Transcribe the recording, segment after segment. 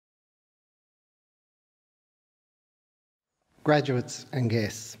Graduates and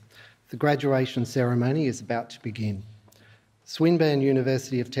guests, the graduation ceremony is about to begin. Swinburne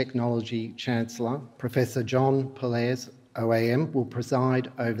University of Technology Chancellor, Professor John Pollaers, OAM, will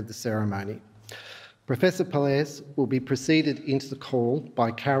preside over the ceremony. Professor Pollaers will be preceded into the hall by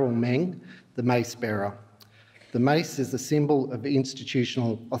Carol Meng, the mace bearer. The mace is a symbol of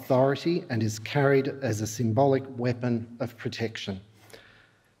institutional authority and is carried as a symbolic weapon of protection.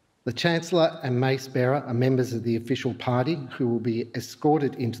 The Chancellor and mace bearer are members of the official party who will be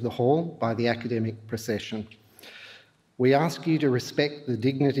escorted into the hall by the academic procession. We ask you to respect the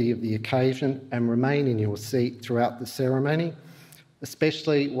dignity of the occasion and remain in your seat throughout the ceremony,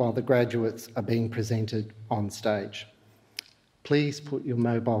 especially while the graduates are being presented on stage. Please put your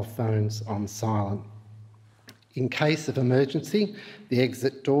mobile phones on silent. In case of emergency, the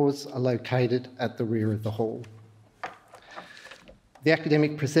exit doors are located at the rear of the hall. The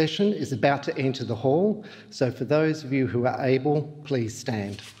academic procession is about to enter the hall, so for those of you who are able, please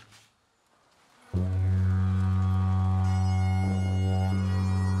stand.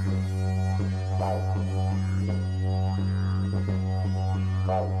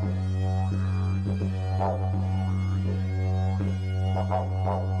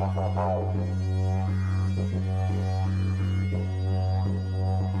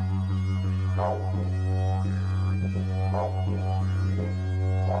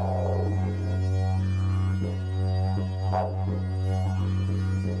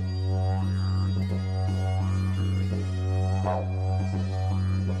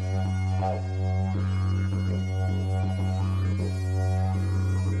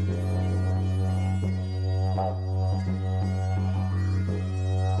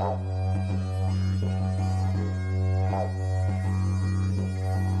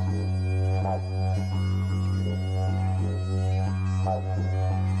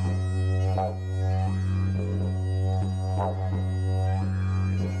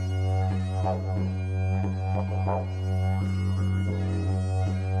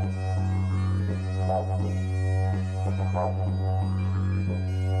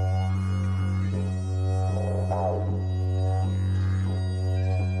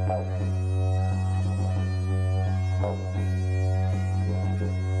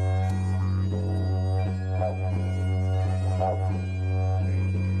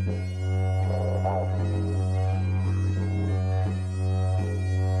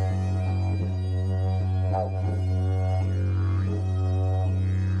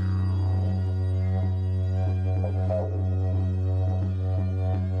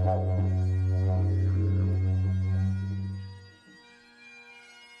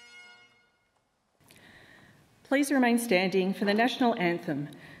 Please remain standing for the National Anthem.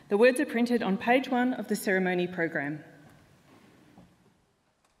 The words are printed on page 1 of the ceremony program.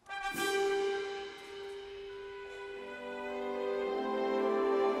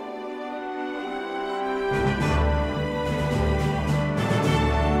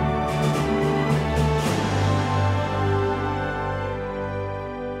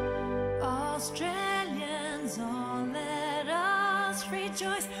 Australians, all let us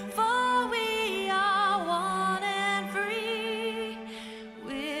rejoice, for we are one and free,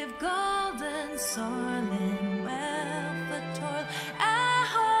 with golden soil and wealth of toil. Our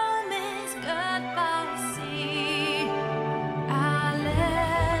home is good by sea. Our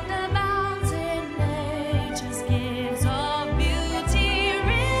land abounds in nature's gifts of beauty,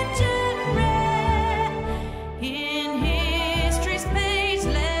 rich and rare. In history's page,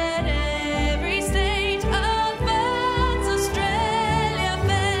 let every stage advance Australia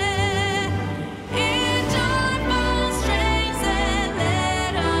fair. In joyful strains, and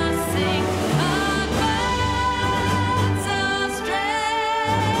let us sing advance Australia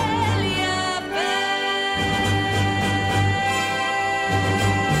fair.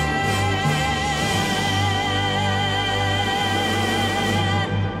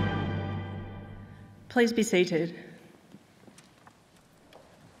 Please be seated.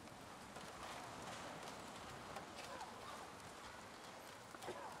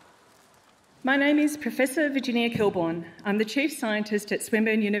 My name is Professor Virginia Kilbourne. I'm the Chief Scientist at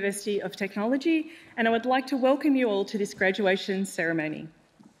Swinburne University of Technology, and I would like to welcome you all to this graduation ceremony.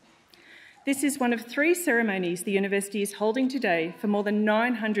 This is one of 3 ceremonies the university is holding today for more than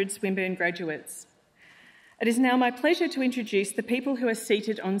 900 Swinburne graduates. It is now my pleasure to introduce the people who are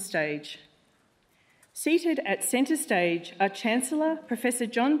seated on stage. Seated at centre stage are Chancellor Professor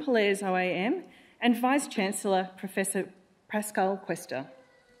John Pollaers OAM and Vice-Chancellor Professor Pascal Quester.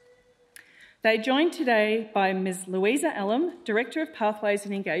 They are joined today by Ms Louisa Allam, Director of Pathways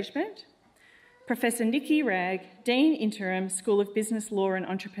and Engagement, Professor Nikki Ragg, Dean Interim, School of Business Law and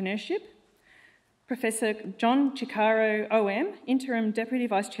Entrepreneurship, Professor John Ciccaro, OM, Interim Deputy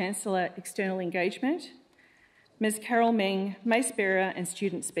Vice-Chancellor, External Engagement, Ms Carol Meng, Mace Bearer and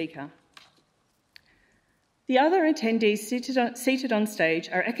Student Speaker. The other attendees seated on stage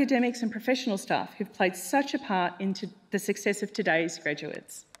are academics and professional staff who've played such a part in the success of today's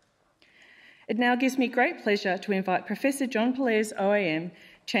graduates. It now gives me great pleasure to invite Professor John Pollaers, OAM,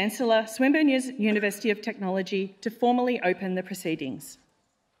 Chancellor, Swinburne University of Technology, to formally open the proceedings.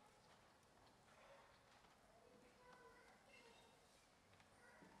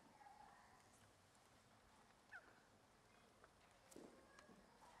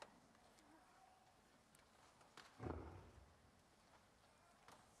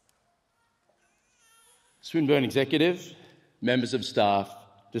 Swinburne Executive, members of staff,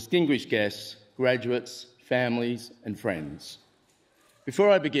 distinguished guests, graduates, families and friends. Before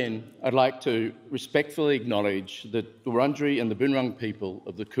I begin, I'd like to respectfully acknowledge the Wurundjeri and the Boonwurrung people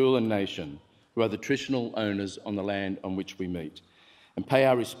of the Kulin Nation, who are the traditional owners on the land on which we meet, and pay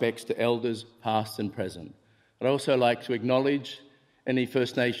our respects to elders past and present. I'd also like to acknowledge any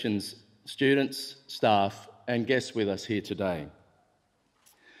First Nations students, staff and guests with us here today.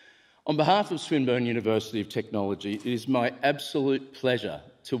 On behalf of Swinburne University of Technology, it is my absolute pleasure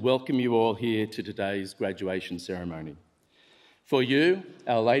to welcome you all here to today's graduation ceremony. For you,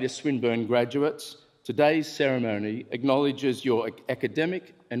 our latest Swinburne graduates, today's ceremony acknowledges your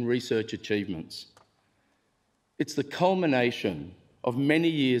academic and research achievements. It's the culmination of many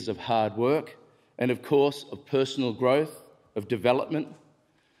years of hard work and, of course, of personal growth, of development,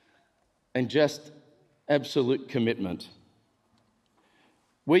 and just absolute commitment.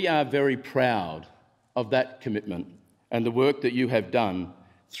 We are very proud of that commitment and the work that you have done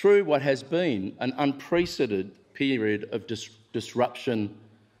through what has been an unprecedented period of disruption,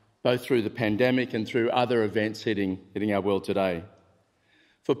 both through the pandemic and through other events hitting our world today.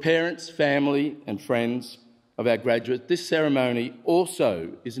 For parents, family and friends of our graduates, this ceremony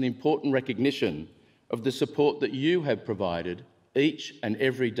also is an important recognition of the support that you have provided each and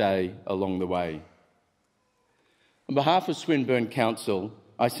every day along the way. On behalf of Swinburne Council,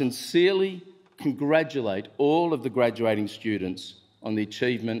 I sincerely congratulate all of the graduating students on the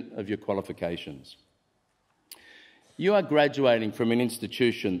achievement of your qualifications. You are graduating from an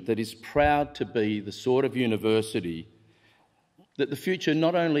institution that is proud to be the sort of university that the future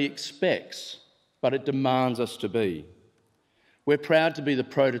not only expects, but it demands us to be. We're proud to be the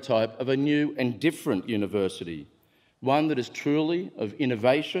prototype of a new and different university, one that is truly of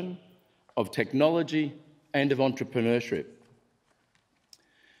innovation, of technology and of entrepreneurship.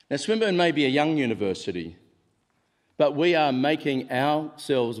 Now, Swinburne may be a young university, but we are making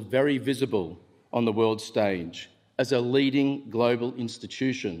ourselves very visible on the world stage as a leading global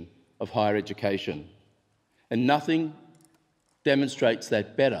institution of higher education. And nothing demonstrates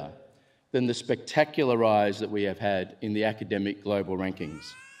that better than the spectacular rise that we have had in the academic global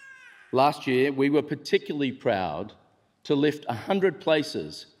rankings. Last year, we were particularly proud to lift 100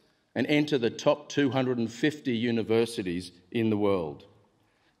 places and enter the top 250 universities in the world,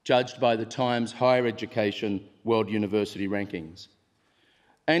 judged by the Times Higher Education World University Rankings,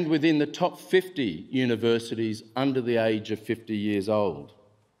 and within the top 50 universities under the age of 50 years old.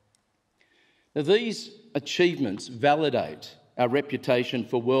 Now, these achievements validate our reputation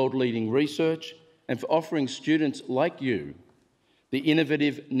for world-leading research and for offering students like you the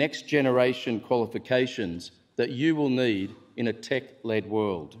innovative next-generation qualifications that you will need in a tech-led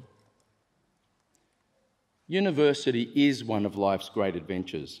world. University is one of life's great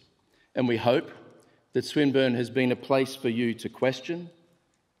adventures, and we hope that Swinburne has been a place for you to question,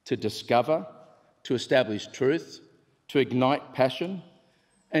 to discover, to establish truth, to ignite passion,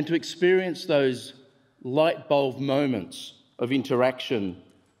 and to experience those light bulb moments of interaction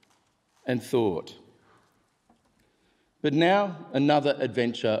and thought. But now another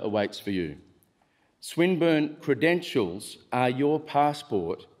adventure awaits for you. Swinburne credentials are your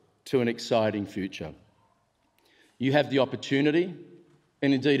passport to an exciting future. You have the opportunity,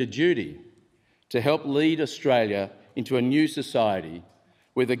 and indeed a duty, to help lead Australia into a new society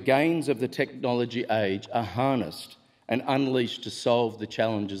where the gains of the technology age are harnessed and unleashed to solve the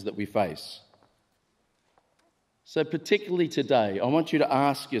challenges that we face. So particularly today, I want you to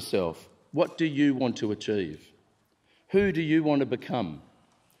ask yourself, what do you want to achieve? Who do you want to become?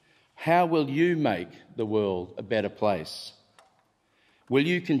 How will you make the world a better place? Will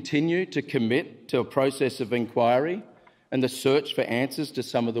you continue to commit to a process of inquiry and the search for answers to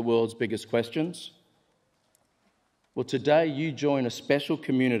some of the world's biggest questions? Well, today you join a special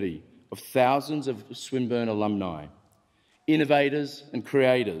community of thousands of Swinburne alumni, innovators and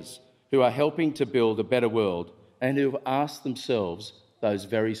creators who are helping to build a better world and who have asked themselves those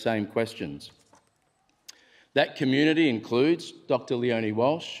very same questions. That community includes Dr. Leonie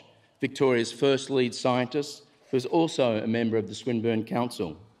Walsh, Victoria's first lead scientist, who is also a member of the Swinburne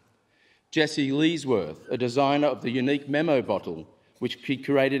Council. Jessie Leesworth, a designer of the unique memo bottle, which she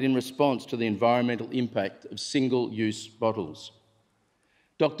created in response to the environmental impact of single-use bottles.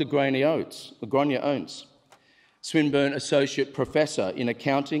 Dr. Grania Oates, Swinburne Associate Professor in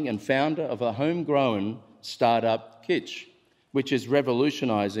Accounting and founder of a homegrown startup, Kitch, which is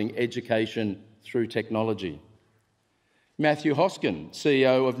revolutionising education through technology. Matthew Hoskin,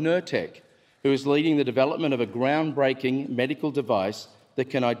 CEO of Nurtec, who is leading the development of a groundbreaking medical device that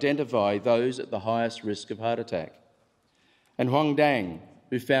can identify those at the highest risk of heart attack. And Hoang Dang,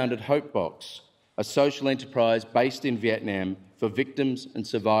 who founded Hopebox, a social enterprise based in Vietnam for victims and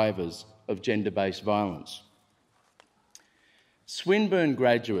survivors of gender-based violence. Swinburne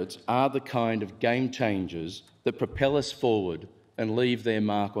graduates are the kind of game changers that propel us forward and leave their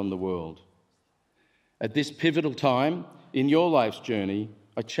mark on the world. At this pivotal time in your life's journey,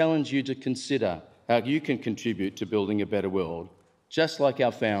 I challenge you to consider how you can contribute to building a better world, just like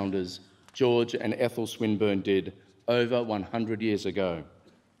our founders, George and Ethel Swinburne, did over 100 years ago.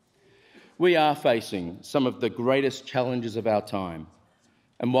 We are facing some of the greatest challenges of our time,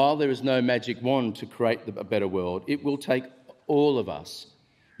 and while there is no magic wand to create a better world, it will take all of us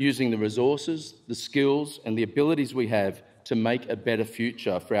using the resources, the skills and the abilities we have to make a better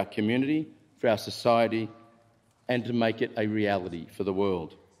future for our community, for our society, and to make it a reality for the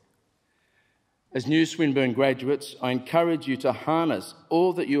world. As new Swinburne graduates, I encourage you to harness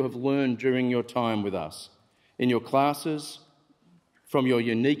all that you have learned during your time with us, in your classes, from your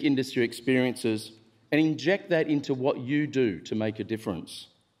unique industry experiences, and inject that into what you do to make a difference.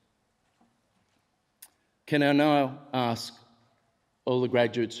 Can I now ask all the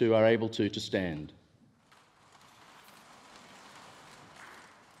graduates who are able to stand?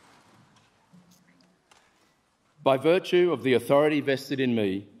 By virtue of the authority vested in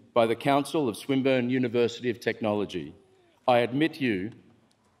me by the Council of Swinburne University of Technology, I admit you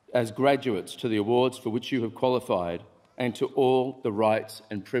as graduates to the awards for which you have qualified and to all the rights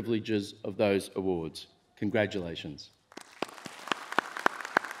and privileges of those awards. Congratulations.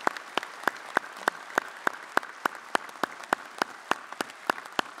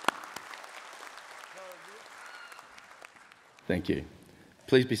 Thank you.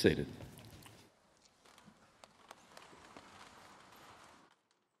 Please be seated.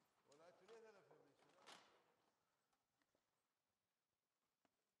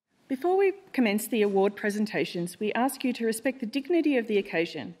 Before we commence the award presentations, we ask you to respect the dignity of the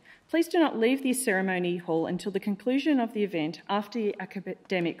occasion. Please do not leave the ceremony hall until the conclusion of the event after the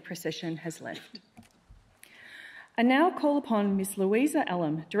academic procession has left. I now call upon Ms. Louisa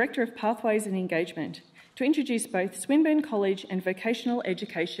Allam, Director of Pathways and Engagement, to introduce both Swinburne College and Vocational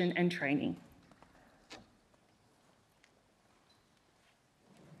Education and Training.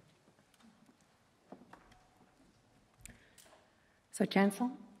 So,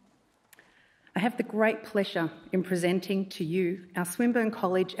 Chancellor, I have the great pleasure in presenting to you our Swinburne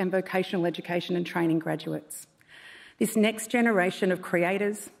College and Vocational Education and Training graduates. This next generation of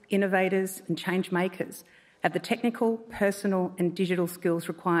creators, innovators and change makers have the technical, personal and digital skills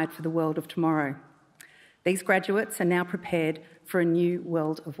required for the world of tomorrow. These graduates are now prepared for a new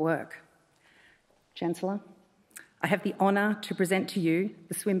world of work. Chancellor, I have the honour to present to you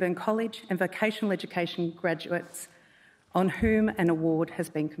the Swinburne College and Vocational Education graduates on whom an award has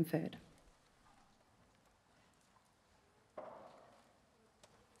been conferred.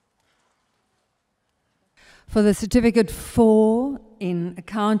 For the Certificate 4 in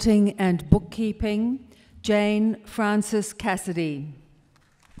Accounting and Bookkeeping, Jane Frances Cassidy.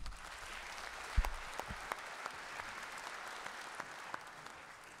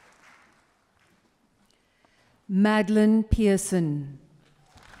 Madeline Pearson.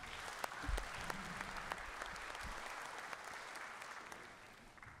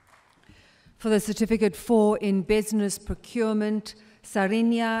 For the Certificate 4 in Business Procurement,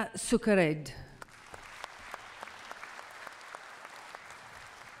 Sarinya Sukared.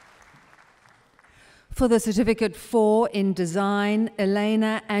 For the Certificate 4 in Design,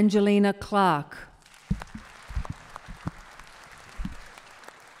 Elena Angelina Clark.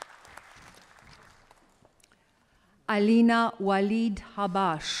 Alina Walid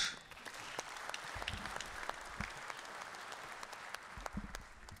Habash.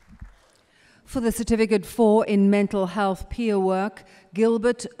 For the Certificate 4 in Mental Health Peer Work,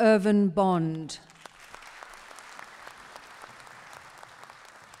 Gilbert Irvin Bond.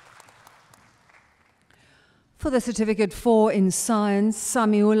 For the Certificate 4 in Science,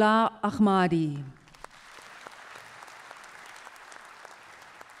 Samiullah Ahmadi.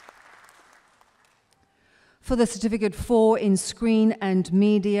 For For the Certificate 4 in Screen and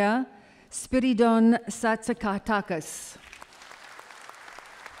Media, Spiridon Satsakatakis.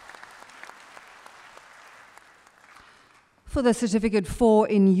 For the Certificate 4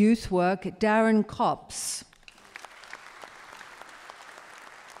 in Youth Work, Darren Copps.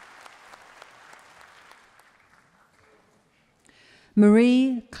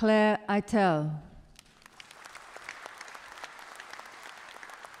 Marie Claire Eitel.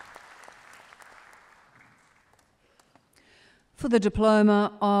 For the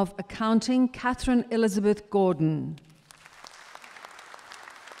Diploma of Accounting, Catherine Elizabeth Gordon.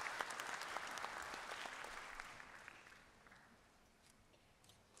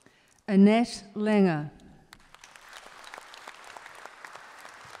 Annette Langer.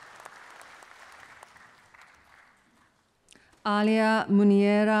 Alia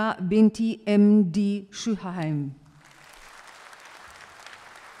Muniera Binti M.D. Schuheim.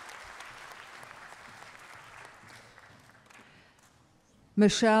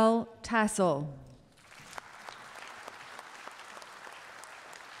 Michelle Tassel.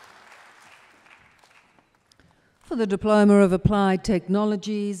 For the Diploma of Applied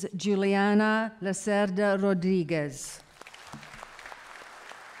Technologies, Juliana Lacerda Rodriguez.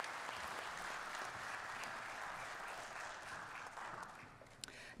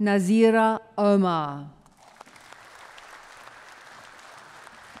 Nazira Omar.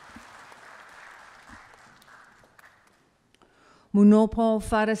 Munopo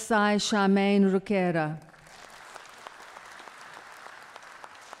Farisai Charmaine Ruquera.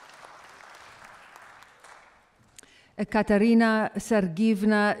 Ekaterina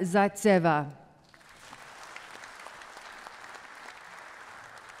Sergivna Zaitseva.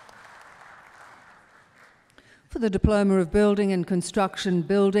 For the Diploma of Building and Construction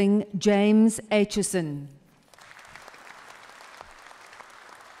Building, James Aitchison.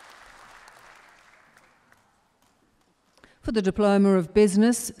 For the Diploma of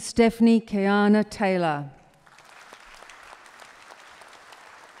Business, Stephanie Keana Taylor.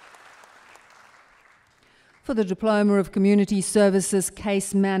 For the Diploma of Community Services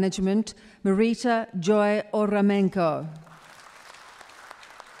Case Management, Marita Joy Oramenko.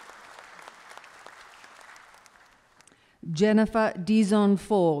 Jennifer Dizon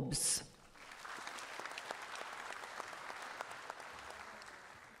Forbes.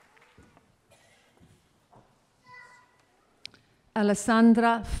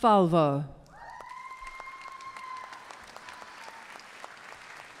 Alessandra Falvo.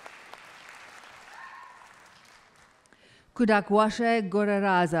 Kudakwashe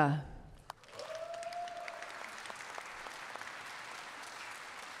Goreraza.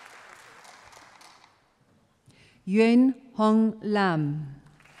 Yuen Hong Lam.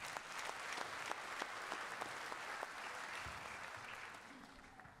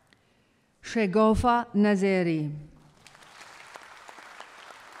 Shegofa Nazeri.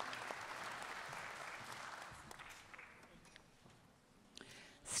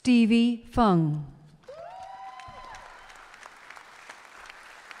 Stevie Fung.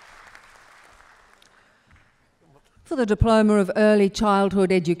 For the Diploma of Early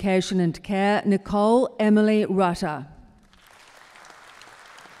Childhood Education and Care, Nicole Emily Rutter.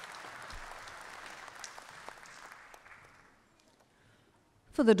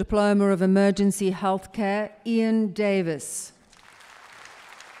 For the Diploma of Emergency Healthcare, Ian Davis.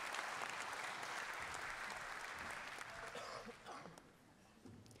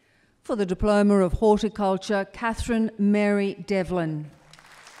 For the Diploma of Horticulture, Catherine Mary Devlin.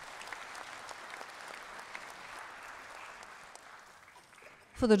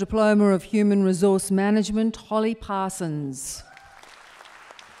 For the Diploma of Human Resource Management, Holly Parsons.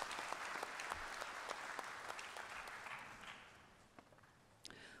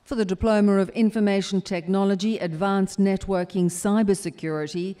 For the Diploma of Information Technology, Advanced Networking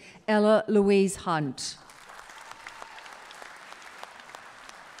Cybersecurity, Ella Louise Hunt.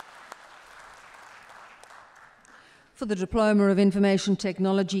 For the Diploma of Information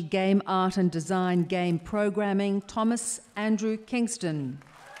Technology, Game Art and Design, Game Programming, Thomas Andrew Kingston.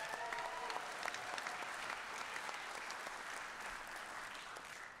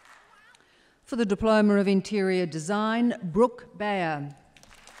 For the Diploma of Interior Design, Brooke Bayer.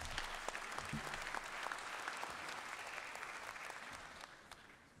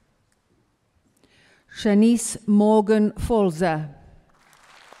 Shanice Morgan Folzer.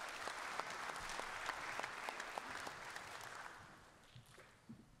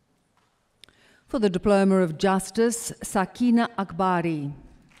 For the Diploma of Justice, Sakina Akbari.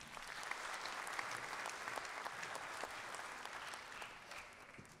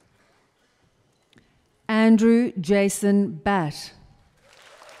 Andrew Jason Batt.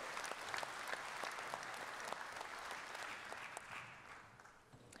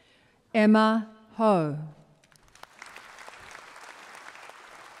 Emma Ho.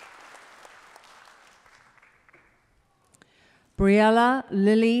 Briella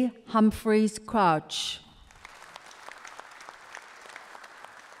Lily Humphreys Crouch.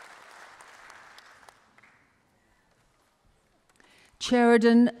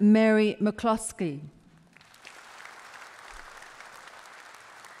 Sheridan Mary McCloskey.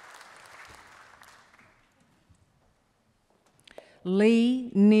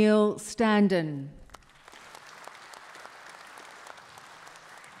 Lee Neil Standen.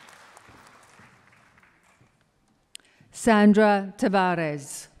 Sandra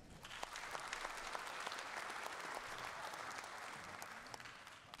Tavares.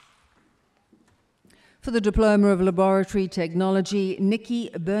 For the Diploma of Laboratory Technology,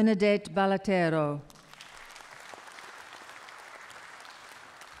 Nikki Bernadette Ballatero.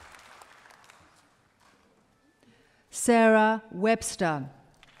 Sarah Webster.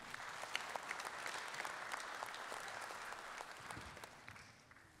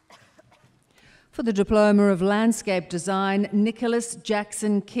 For the Diploma of Landscape Design, Nicholas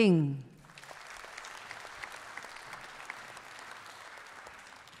Jackson King.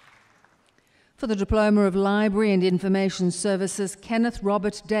 For the Diploma of Library and Information Services, Kenneth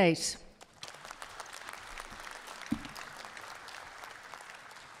Robert Date.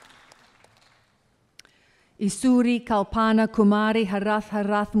 Isuri Kalpana Kumari Harath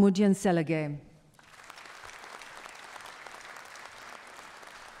Harath Mudyan Selage.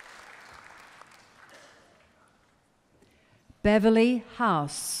 Beverly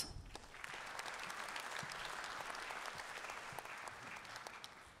House.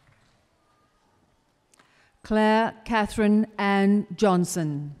 Claire Catherine Ann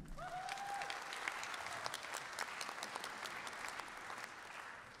Johnson.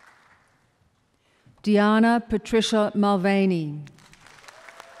 Diana Patricia Mulvaney.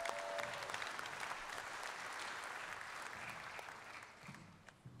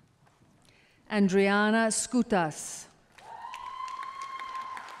 Andriana Skutas.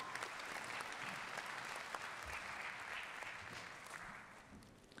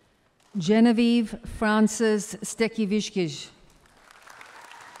 Genevieve Frances Stekivishkij.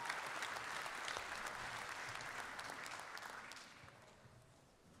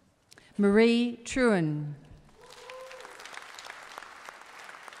 Marie Truan.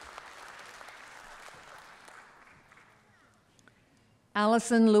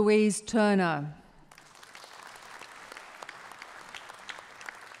 Alison Louise Turner.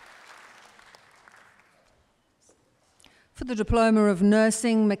 For the Diploma of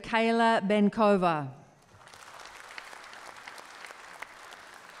Nursing, Michaela Benkova.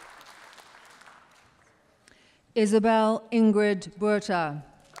 Isabel Ingrid Buerta.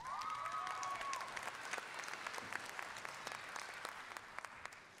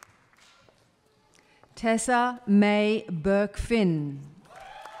 Tessa May Burke-Finn.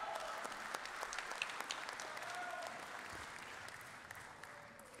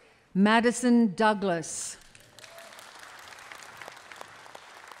 Madison Douglas.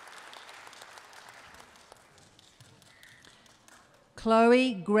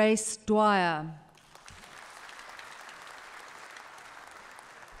 Chloe Grace Dwyer.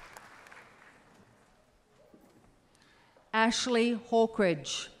 Ashley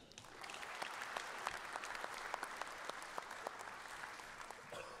Hawkridge.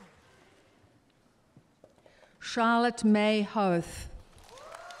 Charlotte May Hoth.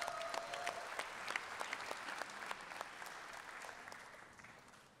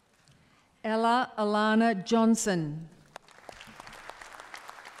 Ella Alana Johnson.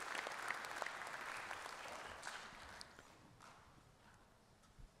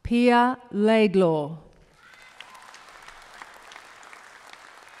 Pia Laidlaw.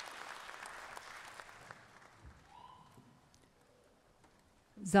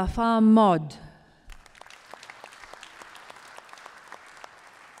 Zafar Mod.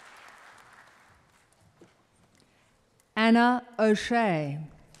 Anna O'Shea.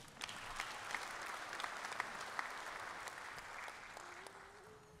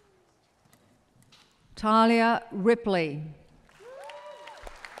 Talia Ripley.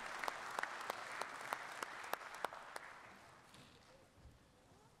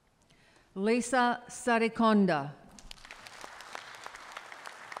 Lisa Sarikonda.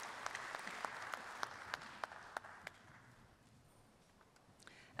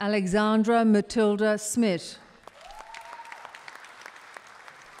 Alexandra Matilda Smith.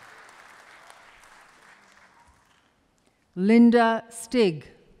 Linda Stig.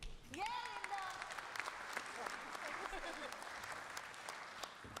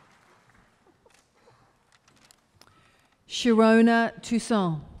 Sharona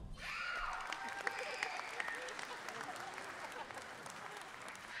Toussaint.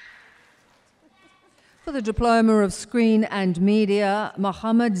 For the Diploma of Screen and Media,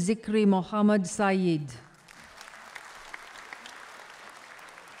 Mohammed Zikri Mohammed Saeed.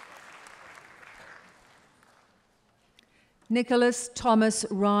 Nicholas Thomas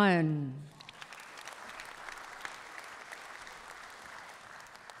Ryan.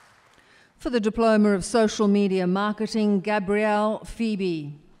 For the Diploma of Social Media Marketing, Gabrielle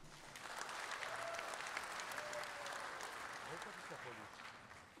Phoebe.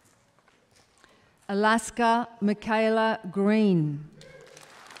 Alaska Michaela Green.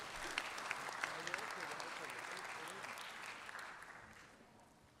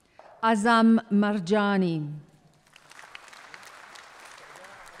 Azam Marjani.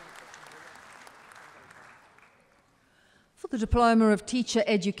 For the Diploma of Teacher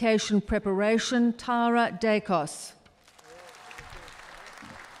Education Preparation, Tara Dacos.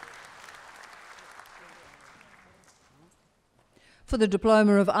 For the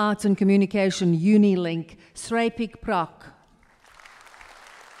Diploma of Arts and Communication Unilink, Srepik Prak.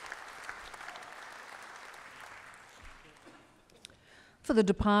 For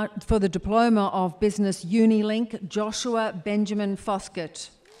the Diploma of Business Unilink, Joshua Benjamin Foskett.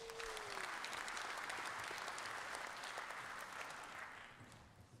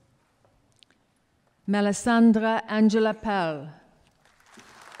 Melisandra Angela Pell.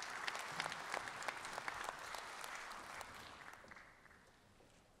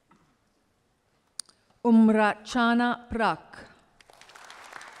 Umrachana Prak.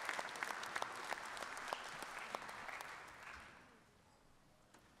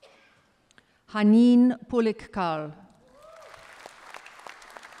 Haneen Pulikkal.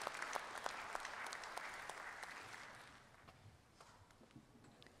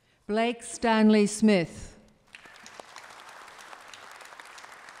 Blake Stanley Smith.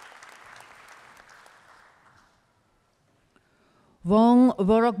 Wong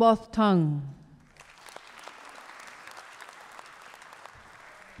Vorokboth Tung.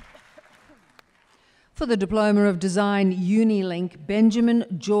 For the Diploma of Design Unilink, Benjamin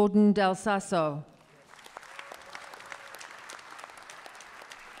Jordan Del Sasso.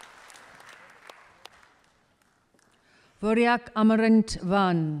 Voryak Amarant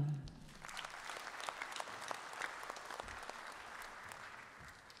Van.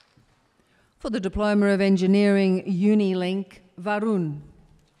 For the Diploma of Engineering Unilink, Varun.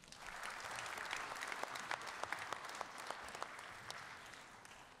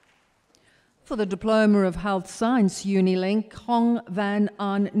 For the Diploma of Health Science Unilink, Hong Van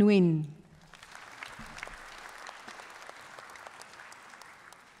An Nguyen.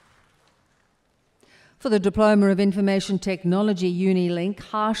 For the Diploma of Information Technology Unilink,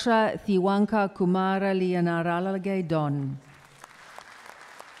 Harsha Thiwanka Kumara Lianaralage Don.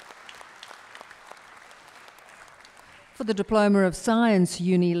 For the Diploma of Science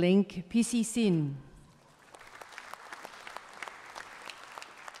Unilink, PC Sin.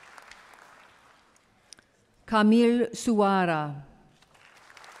 Kamil Suwara.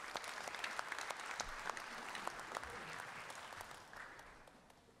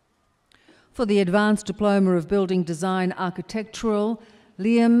 For the Advanced Diploma of Building Design Architectural,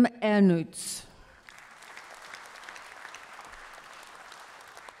 Liam Ernutz.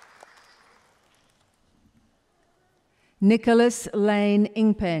 Nicholas Lane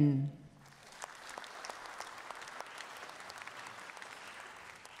Ingpen.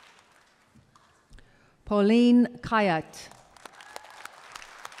 Pauline Kayat.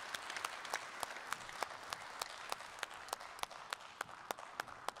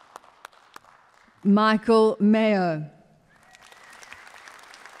 Michael Mayo.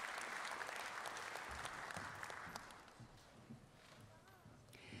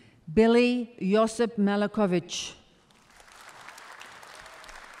 Billy Josip Malakovic.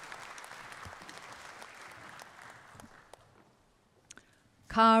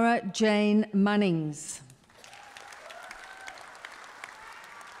 Cara Jane Munnings.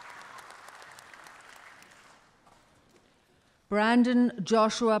 Brandon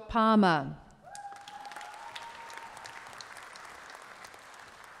Joshua Palmer.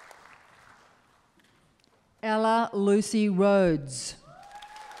 Ella Lucy Rhodes.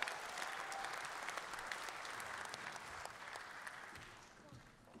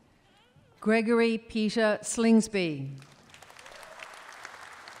 Gregory Peter Slingsby.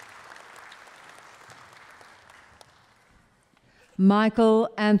 Michael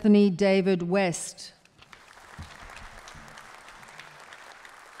Anthony David West.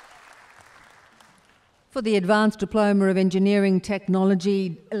 For the Advanced Diploma of Engineering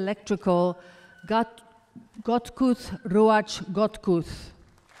Technology Electrical, Gotkuth Ruach Gotkuth.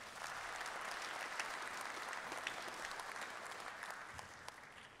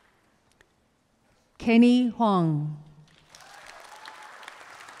 Kenny Huang.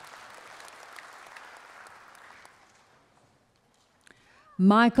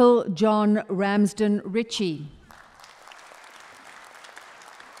 Michael John Ramsden Ritchie.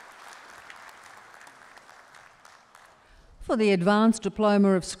 For the Advanced Diploma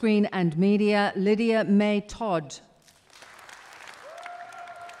of Screen and Media, Lydia May Todd.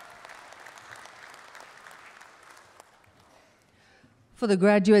 For the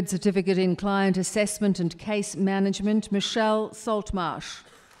Graduate Certificate in Client Assessment and Case Management, Michelle Saltmarsh.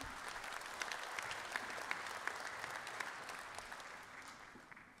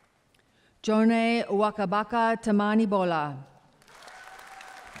 Jone Wakabaka Tamani Bola.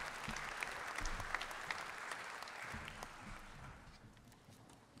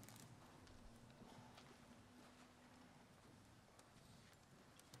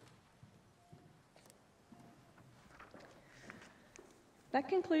 That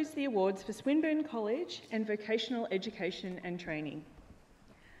concludes the awards for Swinburne College and Vocational Education and Training.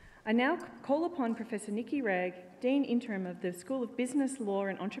 I now call upon Professor Nikki Ragg, Dean Interim of the School of Business, Law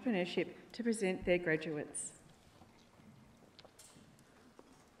and Entrepreneurship, to present their graduates.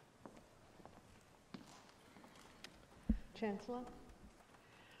 Chancellor,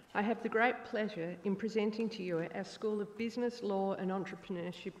 I have the great pleasure in presenting to you our School of Business, Law and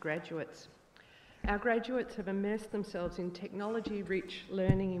Entrepreneurship graduates. Our graduates have immersed themselves in technology-rich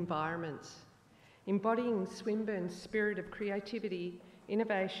learning environments. Embodying Swinburne's spirit of creativity,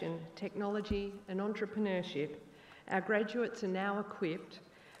 innovation, technology and entrepreneurship, our graduates are now equipped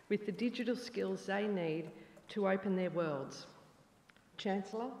with the digital skills they need to open their worlds.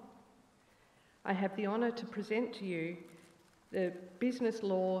 Chancellor, I have the honour to present to you the Business,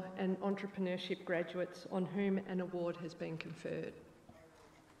 Law and Entrepreneurship graduates on whom an award has been conferred.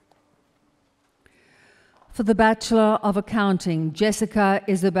 For the Bachelor of Accounting, Jessica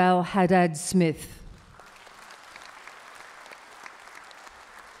Isabel Haddad-Smith.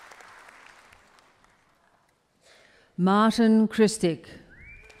 Martin Christic.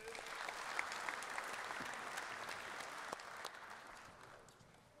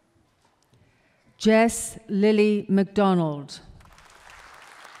 Jess Lily McDonald.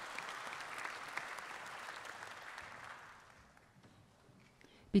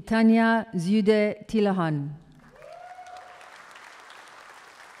 Bitanya Zude Tilahan.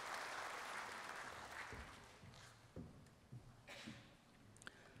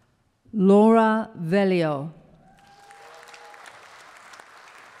 Laura Velio.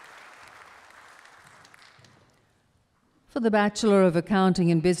 For the Bachelor of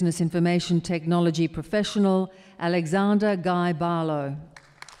Accounting and Business Information Technology Professional, Alexander Guy Barlow.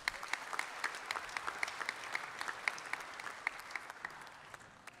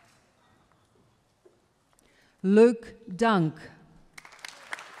 Luke Dunk.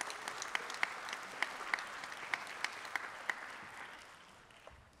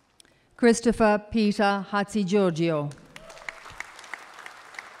 Christopher Peter Hatzigiorgio.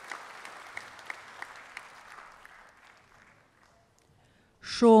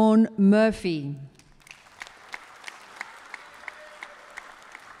 Sean Murphy.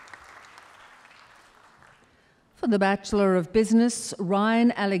 For the Bachelor of Business,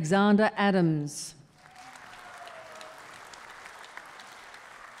 Ryan Alexander Adams.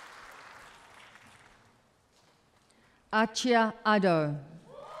 Achia Addo.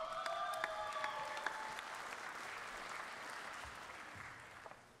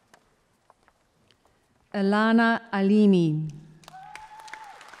 Alana Alimi.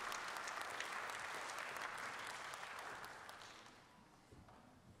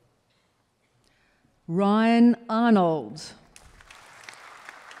 Ryan Arnold.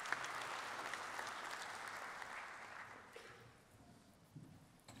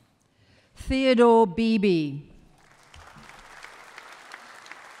 Theodore Beebe.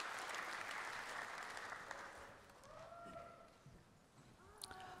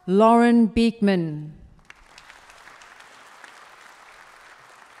 Lauren Beekman.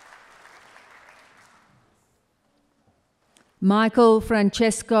 Michael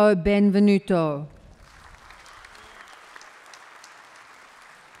Francesco Benvenuto.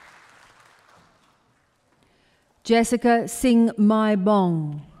 Jessica Singh Mai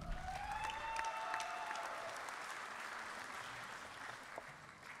Bong.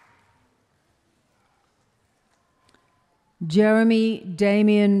 Jeremy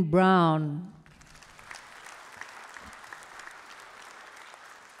Damian Brown.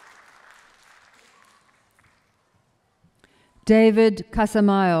 David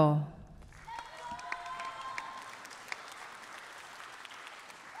Casamayo.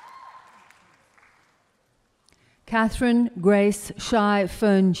 Catherine Grace Shai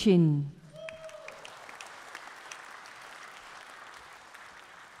Fern Chin.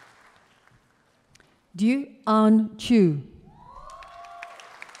 Du An Chu.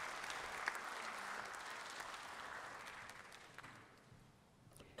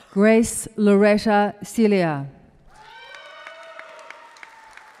 Grace Loretta Celia.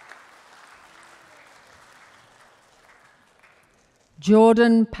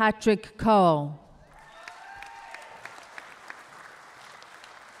 Jordan Patrick Cole.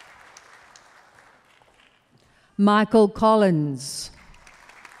 Michael Collins.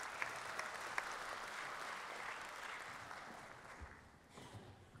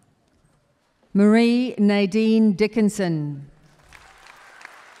 Marie Nadine Dickinson.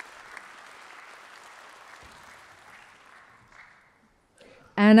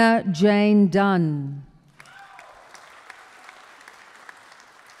 Anna Jane Dunn.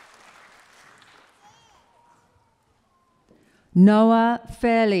 Noah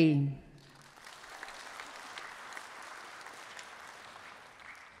Fairley.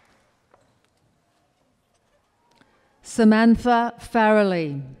 Samantha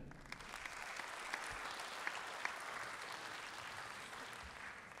Farrelly.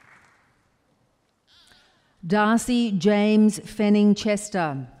 Darcy James Fenning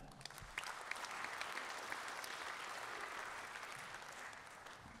Chester.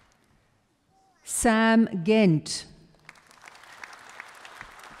 Sam Gent.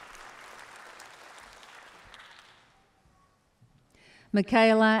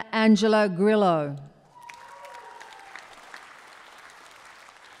 Michaela Angela Grillo.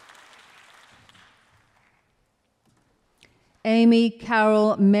 Amy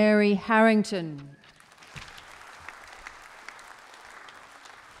Carol Mary Harrington.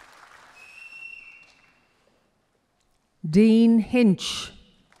 Dean Hinch.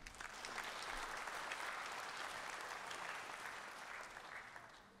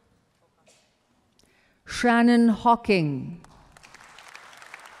 Shannon Hocking.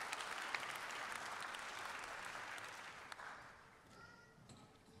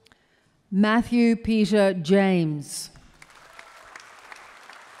 Matthew Peter James.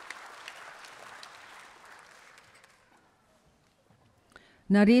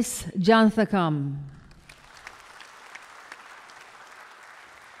 Naris Janthakam.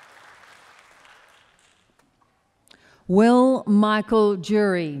 Will Michael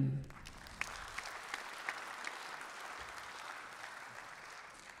Jury.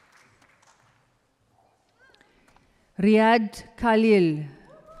 Riyad Khalil.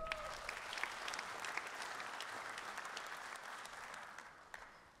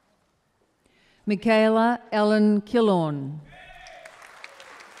 Michaela Ellen Killorn.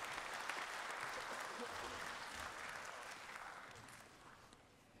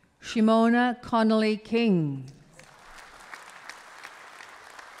 Shimona Connolly King.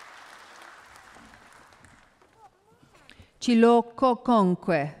 Chiloko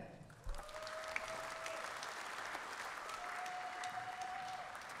Konkwe.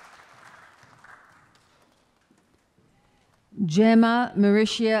 Gemma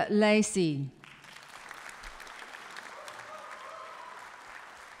Mauricia Lacey.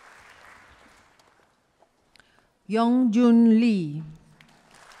 Yongjun Lee.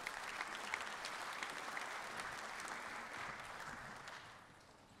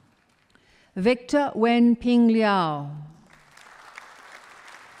 Victor Wen Ping Liao.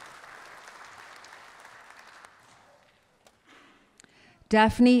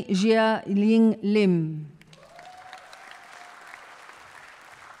 Daphne Jia Ling Lim.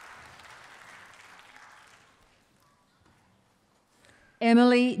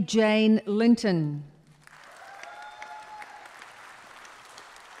 Emily Jane Linton.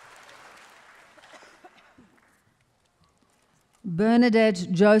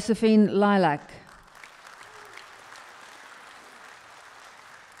 Bernadette Josephine Lilac.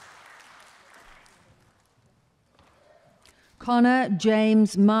 Connor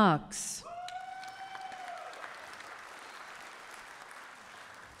James Marks.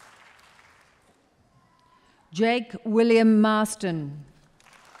 Jake William Marston.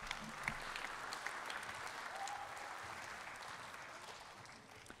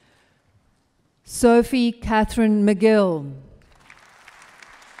 Sophie Catherine McGill.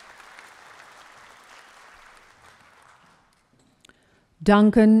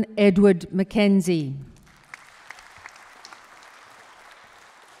 Duncan Edward Mackenzie.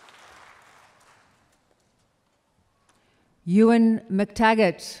 Ewan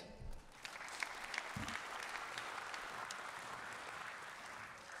McTaggart.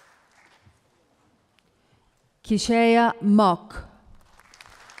 Kishaya Mock.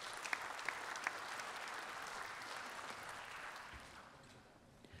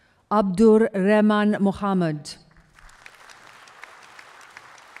 Abdur Rahman Muhammad.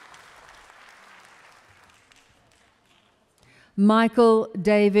 Michael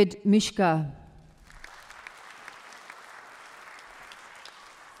David Mishka.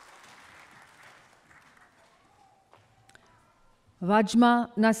 Vajma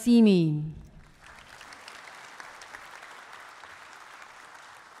Nasimi.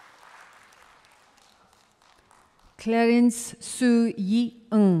 Clarence Su Yi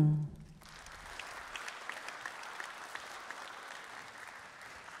Ng.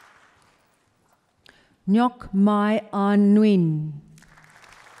 Nyok Mai An Nguyen.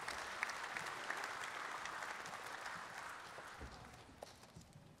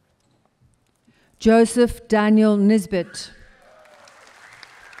 Joseph Daniel Nisbet.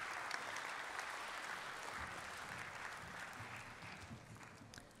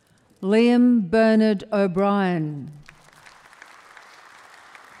 Liam Bernard O'Brien.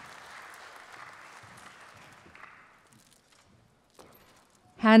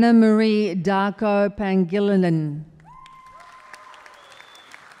 Hannah Marie Darko Pangilinan.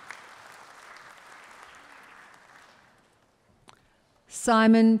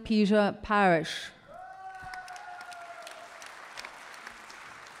 Simon Peter Parish.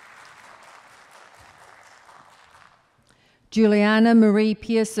 Juliana Marie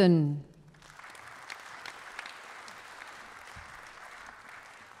Pearson.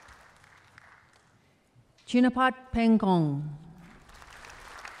 Chinapat Pengkong.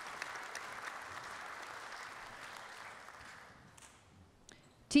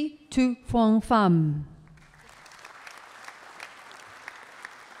 Ti Tu Phong Pham.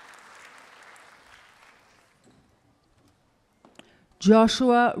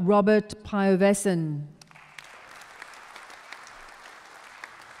 Joshua Robert Piovesan.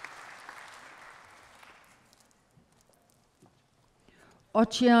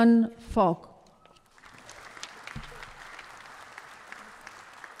 Ochian Fok.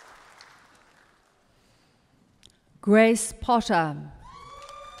 Grace Potter.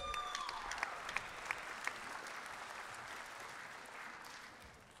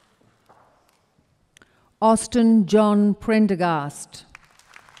 Austin John Prendergast.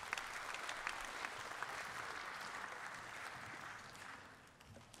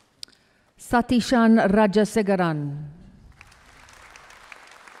 Satishan Rajasegaran.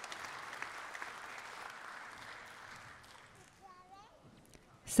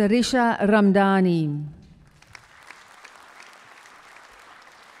 Sarisha Ramdani.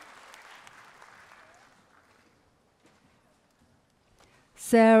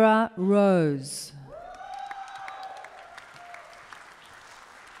 Sarah Rose.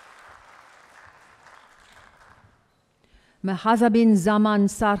 Mahazabin Zaman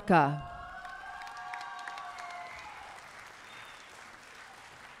Sarka.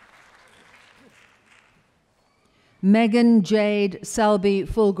 Megan Jade Selby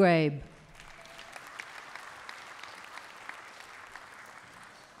Fulgrave.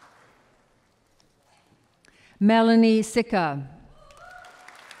 Melanie Sicker.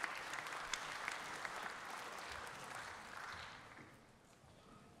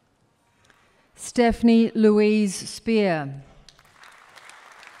 Stephanie Louise Spear.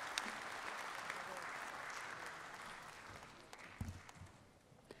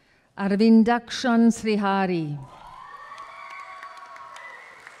 Arvindakshan Srihari.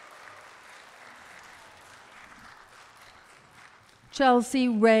 Chelsea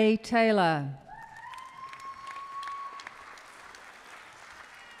Ray Taylor.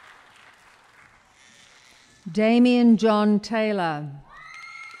 Damien John Taylor.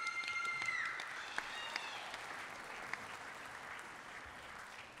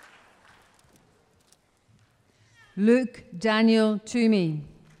 Luke Daniel Toomey.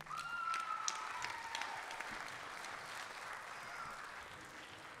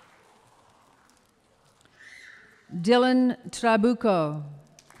 Dylan Trabuco.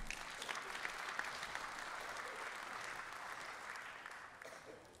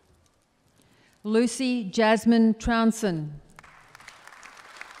 Lucy Jasmine Trounson.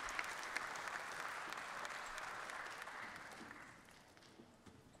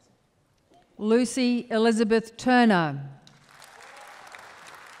 Lucy Elizabeth Turner.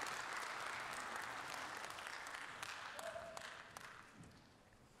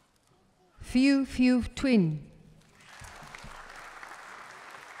 Few Twin.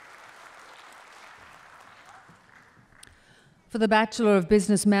 For the Bachelor of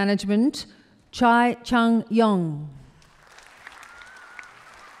Business Management, Chai Chung Yong.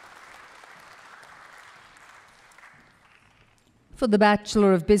 For the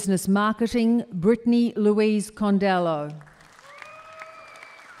Bachelor of Business Marketing, Brittany Louise Condello.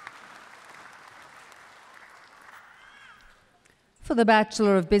 For the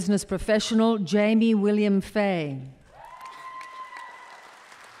Bachelor of Business Professional, Jamie William Fay.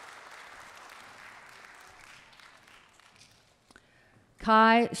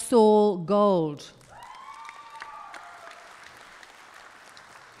 Kai Saul Gold.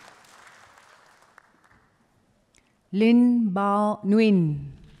 Lin Bao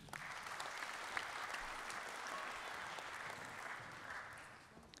Nguyen.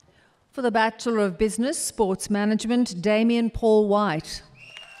 For the Bachelor of Business, Sports Management, Damien Paul White.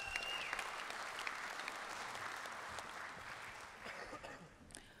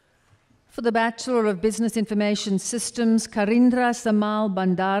 For the Bachelor of Business Information Systems, Karindra Samal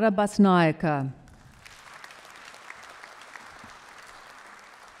Bandara Basnayaka.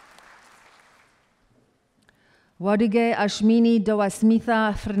 Wadige Ashmini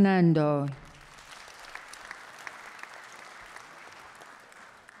Dawasmitha Fernando.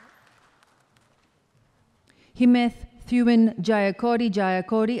 Himeth Thuin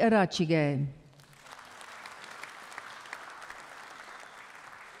Jayakodi Arachige.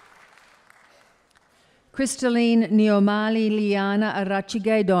 Crystalline Neomali Liana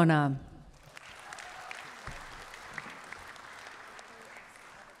Arachige Donna.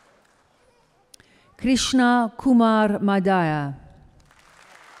 Krishna Kumar Madaya.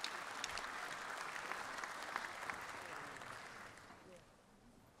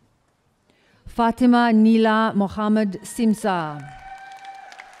 Fatima Nila Mohammed Simsa.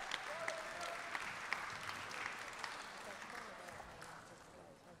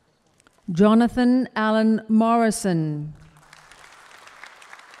 Jonathan Allen Morrison.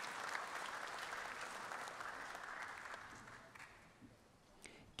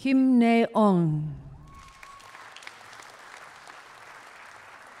 Kim Ne Ong.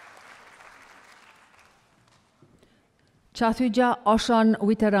 Chathuja Oshan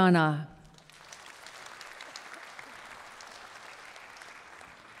Witarana.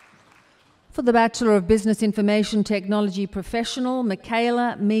 For the Bachelor of Business Information Technology Professional,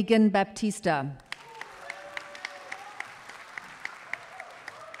 Michaela Megan Baptista.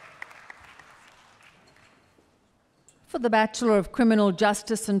 For the Bachelor of Criminal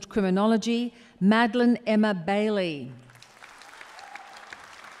Justice and Criminology, Madeline Emma Bailey.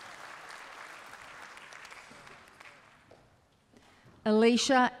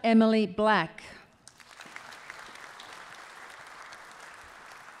 Alicia Emily Black.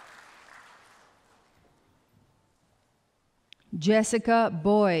 Jessica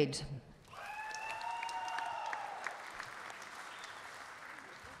Boyd.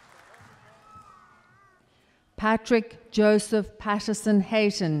 Patrick Joseph Patterson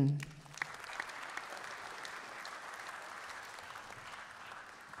Hayton.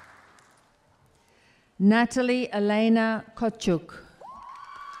 Natalie Elena Kochuk.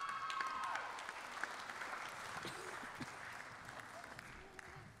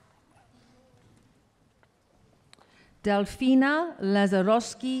 Delfina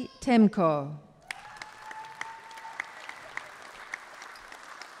Lazarowski Temko.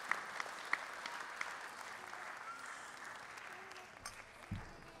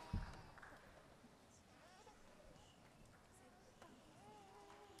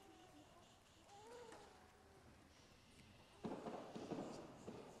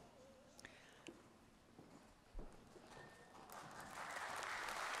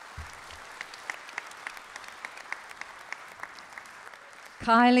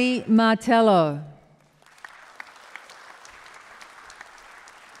 Kylie Martello.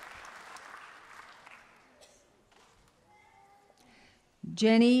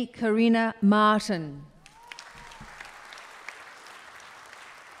 Jenny Karina Martin.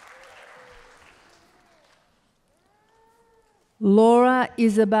 Laura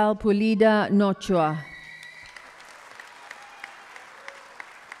Isabel Pulida Nochua.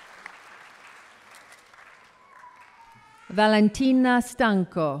 Valentina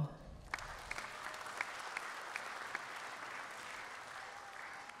Stanco.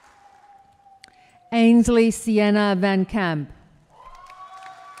 Ainsley Sienna Van Camp.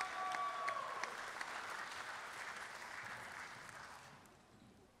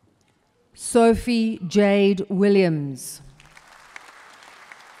 Sophie Jade Williams.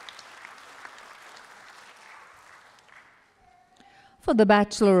 For the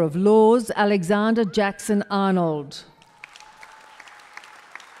Bachelor of Laws, Alexander Jackson Arnold.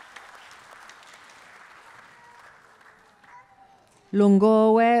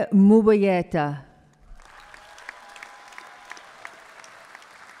 Lungowe Mubayeta.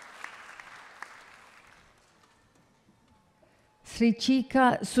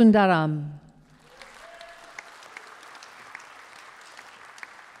 Srichika Sundaram.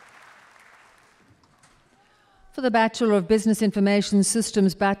 For the Bachelor of Business Information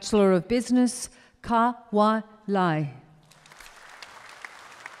Systems, Bachelor of Business, Ka Wa Lai.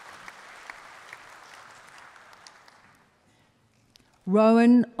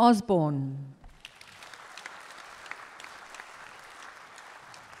 Rowan Osborne.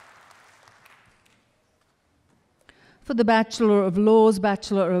 For the Bachelor of Laws,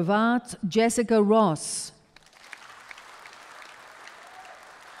 Bachelor of Arts, Jessica Ross.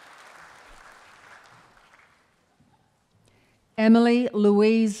 Emily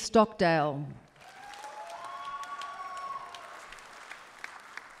Louise Stockdale.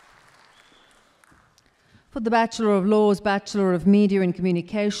 For the Bachelor of Laws, Bachelor of Media and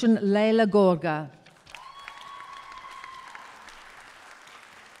Communication, Leila Gorga.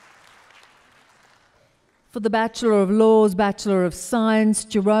 For the Bachelor of Laws, Bachelor of Science,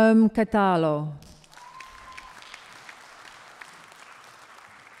 Jerome Catalo.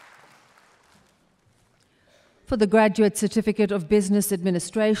 For the Graduate Certificate of Business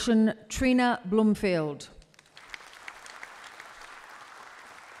Administration, Trina Bloomfield.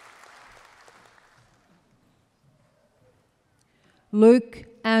 Luke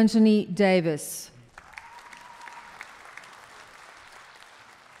Anthony Davis.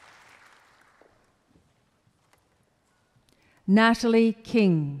 Natalie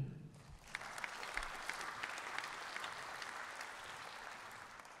King.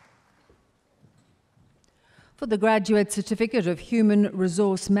 For the Graduate Certificate of Human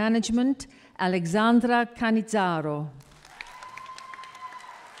Resource Management, Alexandra Canizzaro.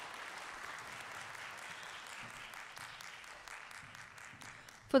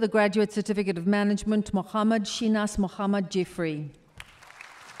 For the Graduate Certificate of Management, Mohammed Shinas Mohammed Jifri.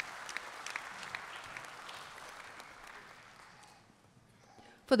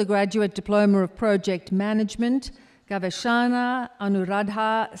 For the Graduate Diploma of Project Management, Gaveshana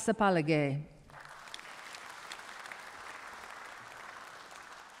Anuradha Sapalage.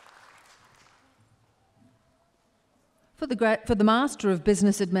 For the Master of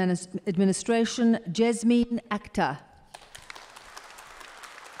Business Administration, Jasmine Akhtar.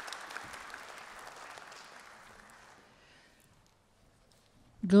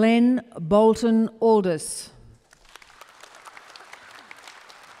 Glenn Bolton Aldous.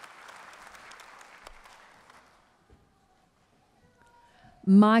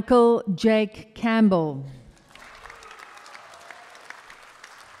 Michael Jake Campbell.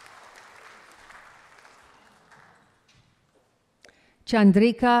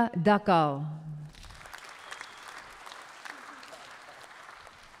 Chandrika Dakal.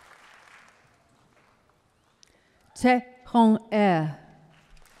 Te Hong Er.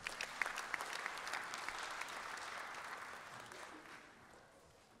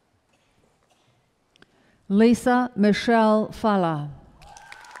 Lisa Michelle Fala.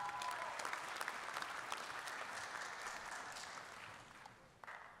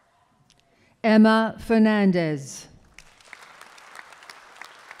 Emma Fernandez.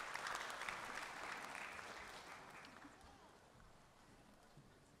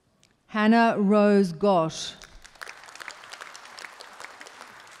 Hannah Rose Gosh.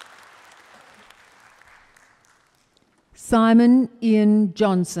 Simon Ian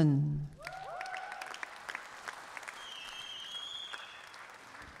Johnson.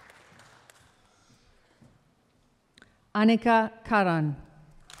 Annika Karan.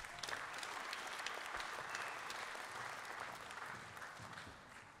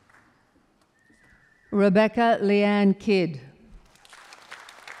 Rebecca Leanne Kidd.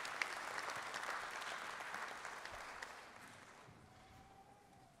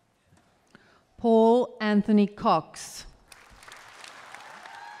 Paul Anthony Cox.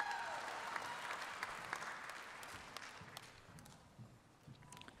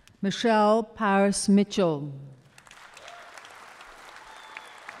 Michelle Paris Mitchell.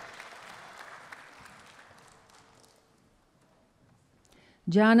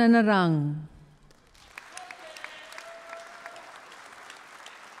 Jana Narang.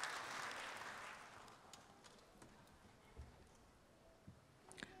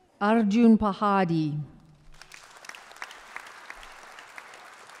 Arjun Pahadi.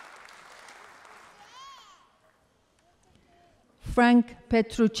 Frank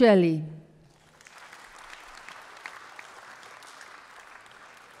Petruccelli.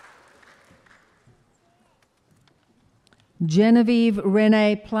 Genevieve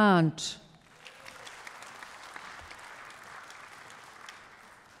Renee Plant.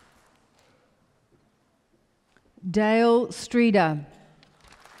 Dale Streeter.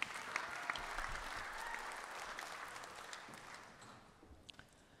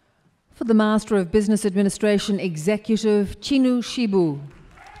 For the Master of Business Administration Executive, Chinu Shibu.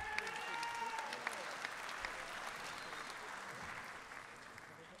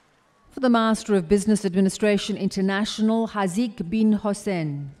 For the Master of Business Administration International, Hazik bin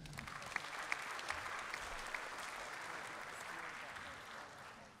Hossein.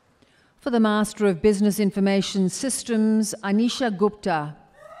 For the Master of Business Information Systems, Anisha Gupta.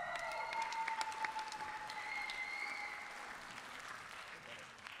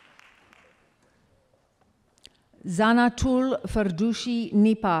 Zanatul Fardushi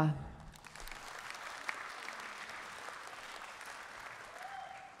Nipa.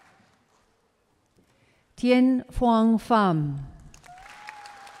 Tien Phuong Pham.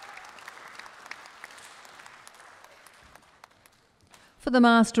 For the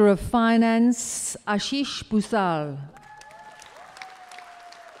Master of Finance, Ashish Busal.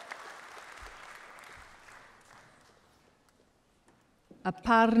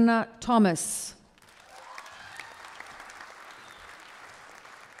 Aparna Thomas.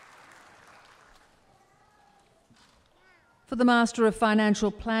 For the Master of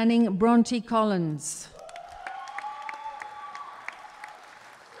Financial Planning, Bronte Collins.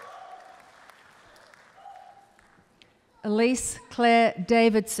 Elise Claire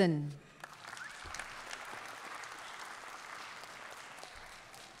Davidson.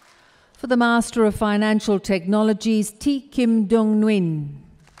 For the Master of Financial Technologies, T. Kim Dong Nguyen.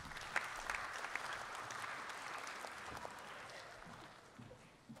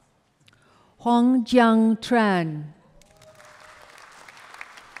 Hong Jiang Tran.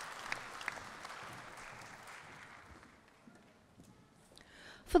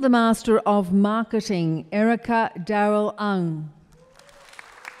 For the Master of Marketing, Erica Darrell Ang.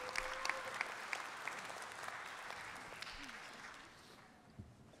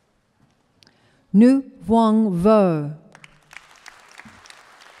 Nu Vuong Vo.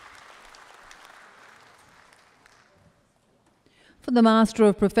 For the Master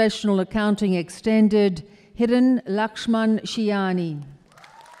of Professional Accounting Extended, Hiran Lakshman Shiani.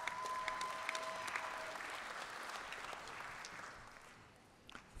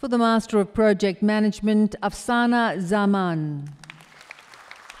 For the Master of Project Management, Afsana Zaman.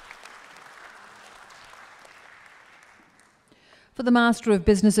 For the Master of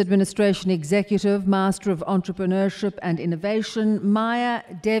Business Administration Executive, Master of Entrepreneurship and Innovation, Maya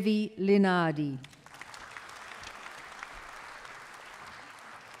Devi Linadi.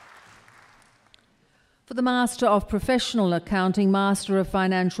 For the Master of Professional Accounting, Master of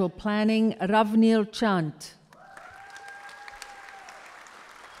Financial Planning, Ravnil Chant.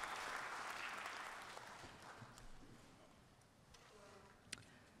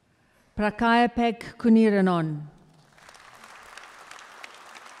 Prakayapek Kuniranon.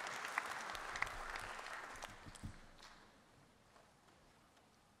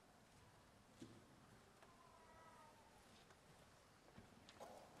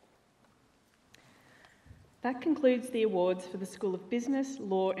 That concludes the awards for the School of Business,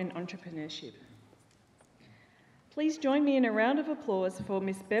 Law and Entrepreneurship. Please join me in a round of applause for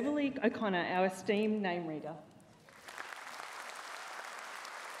Miss Beverly O'Connor, our esteemed name reader.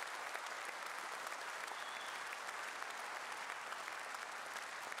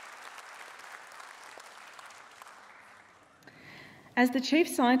 As the Chief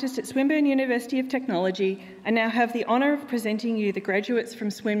Scientist at Swinburne University of Technology, I now have the honour of presenting you the graduates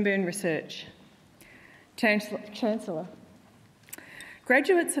from Swinburne Research. Chancellor.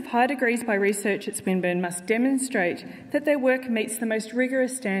 Graduates of high degrees by research at Swinburne must demonstrate that their work meets the most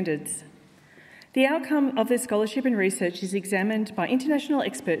rigorous standards. The outcome of their scholarship and research is examined by international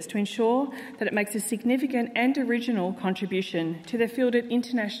experts to ensure that it makes a significant and original contribution to their field at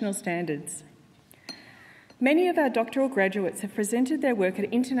international standards. Many of our doctoral graduates have presented their work at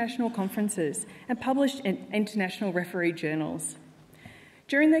international conferences and published in international referee journals.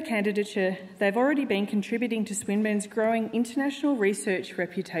 During their candidature, they've already been contributing to Swinburne's growing international research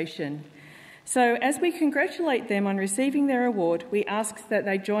reputation. So, as we congratulate them on receiving their award, we ask that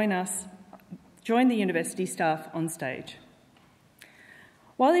they join the university staff on stage.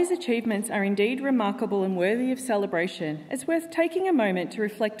 While these achievements are indeed remarkable and worthy of celebration, it's worth taking a moment to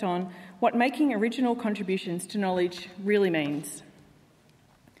reflect on what making original contributions to knowledge really means.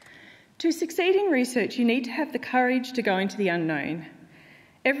 To succeed in research, you need to have the courage to go into the unknown.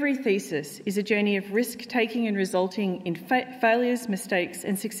 Every thesis is a journey of risk-taking and resulting in failures, mistakes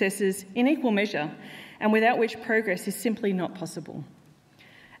and successes in equal measure, and without which progress is simply not possible.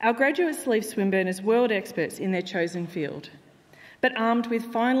 Our graduates leave Swinburne as world experts in their chosen field, but armed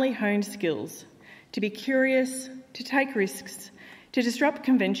with finely honed skills to be curious, to take risks, to disrupt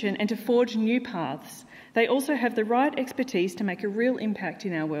convention and to forge new paths. They also have the right expertise to make a real impact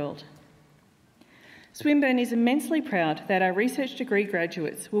in our world. Swinburne is immensely proud that our research degree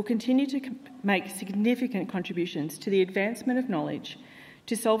graduates will continue to make significant contributions to the advancement of knowledge,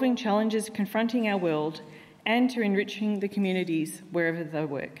 to solving challenges confronting our world, and to enriching the communities wherever they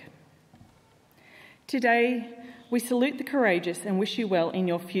work. Today, We salute the courageous and wish you well in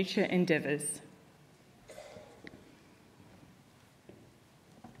your future endeavours.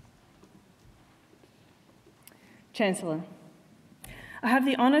 Chancellor, I have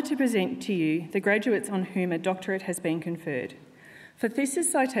the honour to present to you the graduates on whom a doctorate has been conferred. For thesis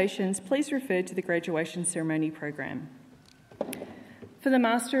citations, please refer to the graduation ceremony program. For the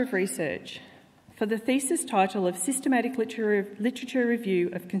Master of Research, for the thesis title of Systematic Literature Review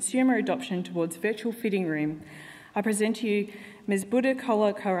of Consumer Adoption Towards Virtual Fitting Room, I present to you Ms. Buddha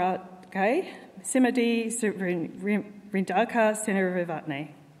Kolakarake, Simadi Rindaka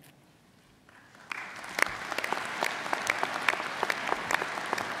Senaravatne.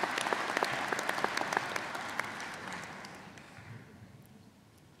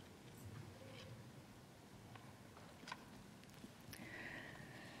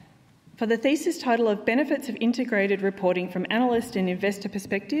 For the thesis title of Benefits of Integrated Reporting from Analyst and Investor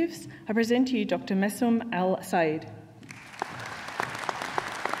Perspectives, I present to you Dr. Massoum Al-Said.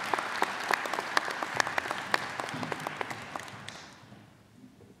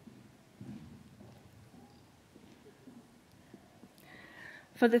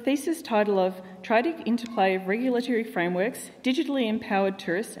 For the thesis title of Triadic Interplay of Regulatory Frameworks, Digitally Empowered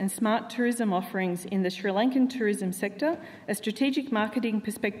Tourists and Smart Tourism Offerings in the Sri Lankan Tourism Sector, a Strategic Marketing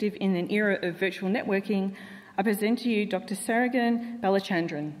Perspective in an Era of Virtual Networking, I present to you Dr. Saragan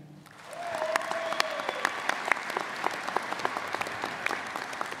Balachandran.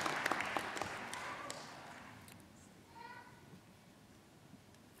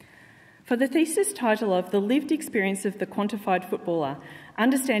 For the thesis title of The Lived Experience of the Quantified Footballer,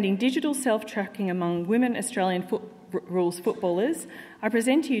 Understanding Digital Self-Tracking Among Women Australian Rules Footballers, I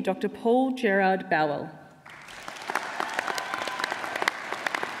present to you Dr. Paul Gerard Bowell.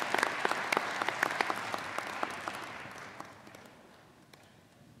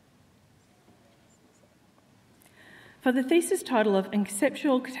 For the thesis title of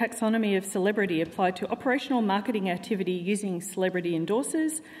Conceptual Taxonomy of Celebrity Applied to Operational Marketing Activity Using Celebrity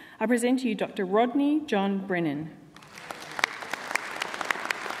Endorsers, I present to you Dr. Rodney John Brennan.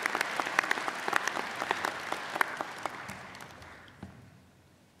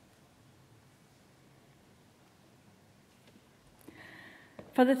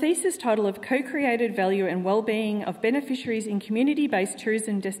 For the thesis title of Co-Created Value and Wellbeing of Beneficiaries in Community-Based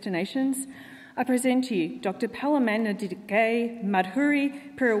Tourism Destinations, I present to you Dr. Palamanadikay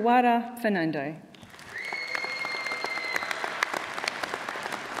Madhuri Pirawada Fernando.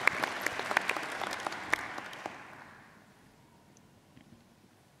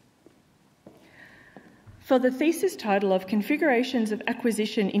 For the thesis title of Configurations of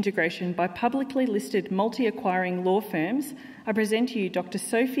Acquisition Integration by Publicly Listed Multi-Acquiring Law Firms, I present to you Dr.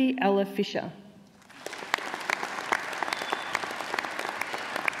 Sophie Ella Fisher.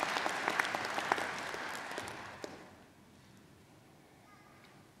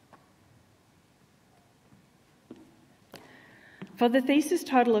 For the thesis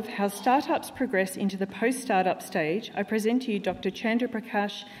title of How Startups Progress into the Post-Startup Stage, I present to you Dr. Chandra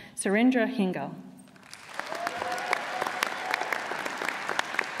Prakash Surendra Hingal.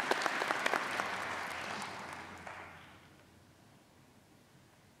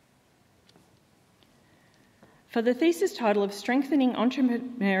 For the thesis title of Strengthening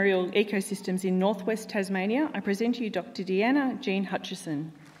Entrepreneurial Ecosystems in Northwest Tasmania, I present to you Dr. Deanna Jean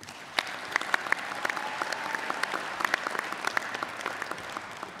Hutchison.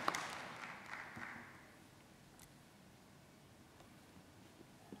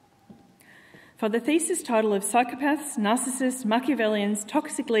 For the thesis title of Psychopaths, Narcissists, Machiavellians,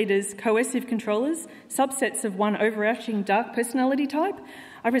 Toxic Leaders, Coercive Controllers, Subsets of One Overarching Dark Personality Type,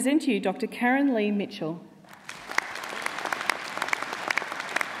 I present to you Dr. Karen Lee Mitchell.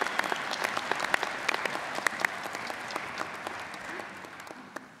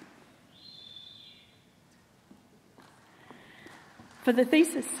 For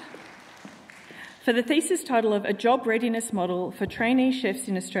the thesis title of A Job Readiness Model for Trainee Chefs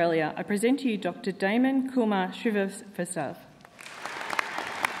in Australia, I present to you Dr. Damon Kumar Srivastav.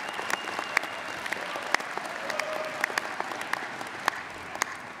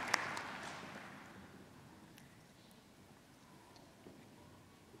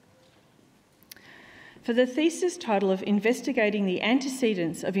 For the thesis title of Investigating the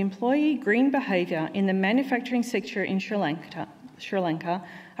Antecedents of Employee Green Behaviour in the Manufacturing Sector in Sri Lanka,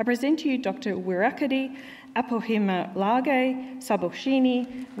 I present to you Dr. Wirakadi Apohimalage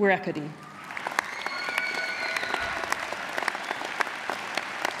Saboshini Wirakadi.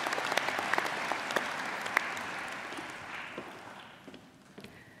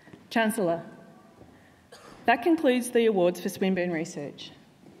 Chancellor, that concludes the awards for Swinburne Research.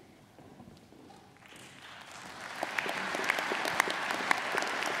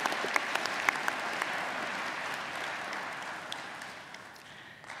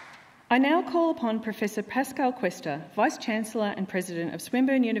 I now call upon Professor Pascal Cuesta, Vice-Chancellor and President of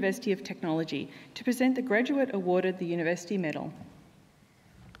Swinburne University of Technology, to present the graduate awarded the University Medal.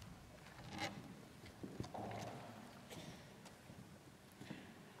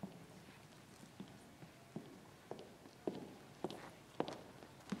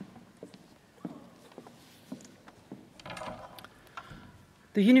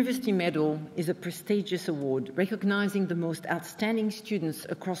 The University Medal is a prestigious award recognising the most outstanding students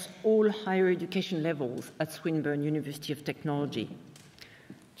across all higher education levels at Swinburne University of Technology.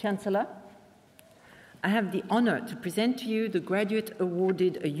 Chancellor, I have the honour to present to you the graduate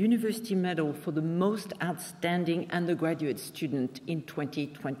awarded a University Medal for the most outstanding undergraduate student in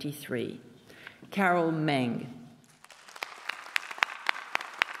 2023, Carol Meng.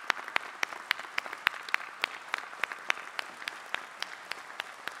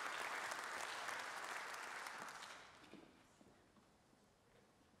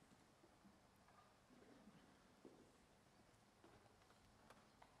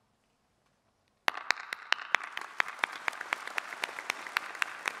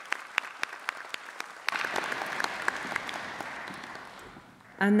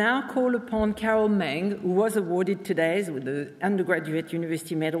 I now call upon Carol Meng, who was awarded today with the Undergraduate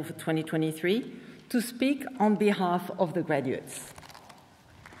University Medal for 2023, to speak on behalf of the graduates.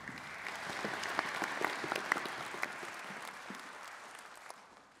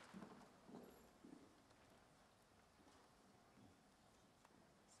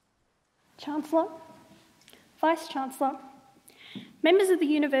 Chancellor, Vice-Chancellor, members of the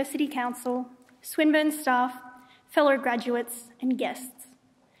University Council, Swinburne staff, fellow graduates and guests.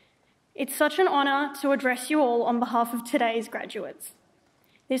 It's such an honour to address you all on behalf of today's graduates.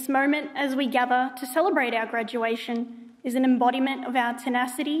 This moment, as we gather to celebrate our graduation, is an embodiment of our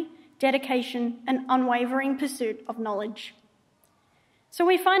tenacity, dedication and unwavering pursuit of knowledge. So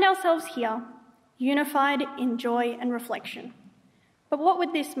we find ourselves here, unified in joy and reflection. But what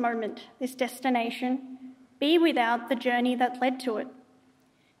would this moment, this destination, be without the journey that led to it?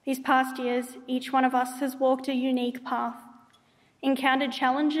 These past years, each one of us has walked a unique path, encountered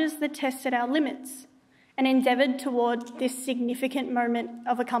challenges that tested our limits, and endeavoured toward this significant moment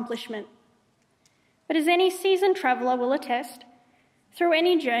of accomplishment. But as any seasoned traveller will attest, through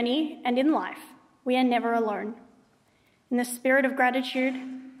any journey and in life, we are never alone. In the spirit of gratitude,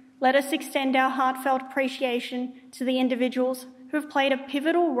 let us extend our heartfelt appreciation to the individuals who have played a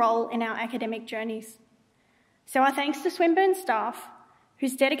pivotal role in our academic journeys. So our thanks to Swinburne staff,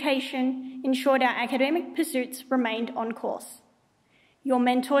 whose dedication ensured our academic pursuits remained on course. Your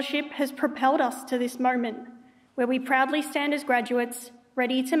mentorship has propelled us to this moment where we proudly stand as graduates,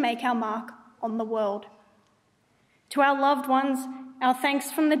 ready to make our mark on the world. To our loved ones, our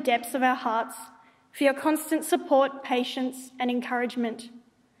thanks from the depths of our hearts for your constant support, patience, and encouragement.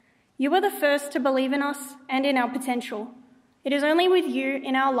 You were the first to believe in us and in our potential. It is only with you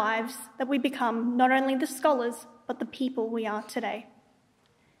in our lives that we become not only the scholars, but the people we are today.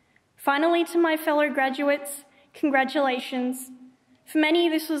 Finally, to my fellow graduates, congratulations. For many,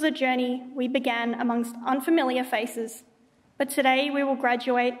 this was a journey we began amongst unfamiliar faces, but today we will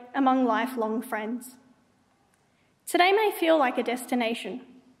graduate among lifelong friends. Today may feel like a destination,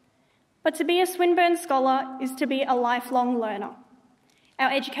 but to be a Swinburne scholar is to be a lifelong learner. Our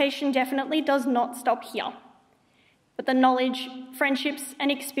education definitely does not stop here, but the knowledge, friendships,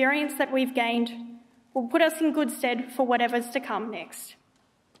 and experience that we've gained will put us in good stead for whatever's to come next.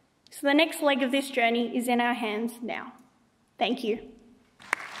 So the next leg of this journey is in our hands now. Thank you.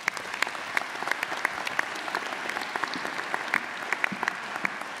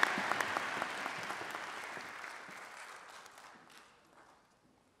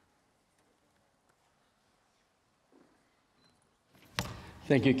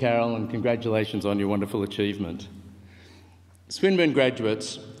 Thank you, Carol, and congratulations on your wonderful achievement. Swinburne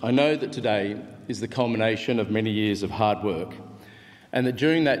graduates, I know that today is the culmination of many years of hard work, and that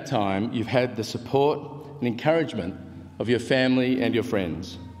during that time you've had the support and encouragement of your family and your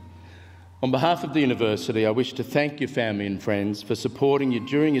friends. On behalf of the university, I wish to thank your family and friends for supporting you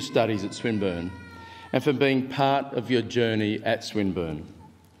during your studies at Swinburne and for being part of your journey at Swinburne.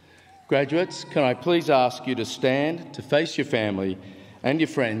 Graduates, can I please ask you to stand, to face your family and your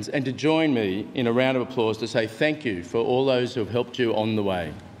friends, and to join me in a round of applause to say thank you for all those who have helped you on the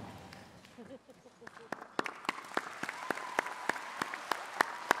way.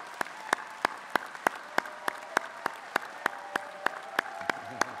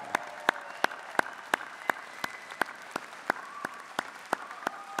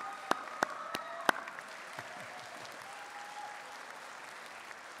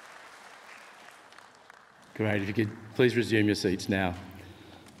 Great, if you could please resume your seats now.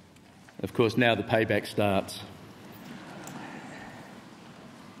 Of course, now the payback starts.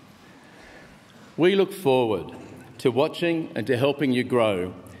 We look forward to watching and to helping you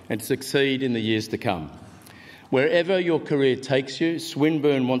grow and succeed in the years to come. Wherever your career takes you,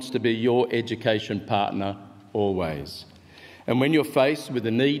 Swinburne wants to be your education partner always. And when you're faced with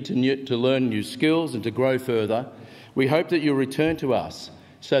the need to learn new skills and to grow further, we hope that you'll return to us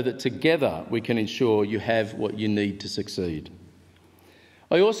so that together we can ensure you have what you need to succeed.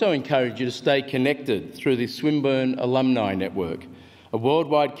 I also encourage you to stay connected through the Swinburne Alumni Network, a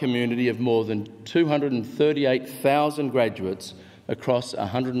worldwide community of more than 238,000 graduates across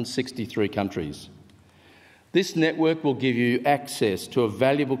 163 countries. This network will give you access to a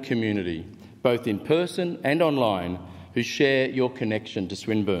valuable community, both in person and online, who share your connection to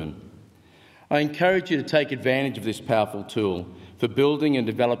Swinburne. I encourage you to take advantage of this powerful tool for building and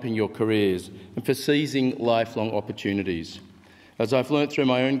developing your careers and for seizing lifelong opportunities. As I've learnt through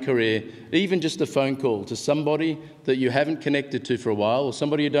my own career, even just a phone call to somebody that you haven't connected to for a while or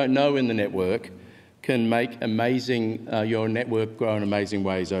somebody you don't know in the network can make your network grow in amazing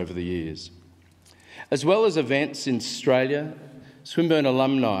ways over the years. As well as events in Australia, Swinburne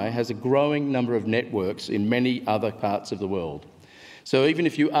Alumni has a growing number of networks in many other parts of the world. So even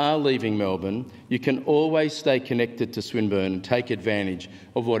if you are leaving Melbourne, you can always stay connected to Swinburne and take advantage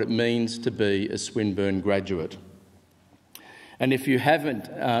of what it means to be a Swinburne graduate. And if you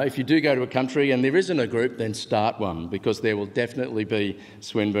do go to a country and there isn't a group, then start one, because there will definitely be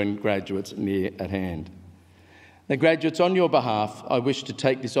Swinburne graduates near at hand. Now, graduates, on your behalf, I wish to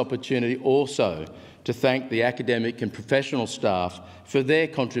take this opportunity also to thank the academic and professional staff for their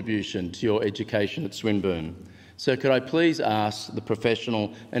contribution to your education at Swinburne. So could I please ask the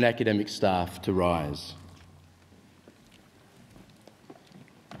professional and academic staff to rise?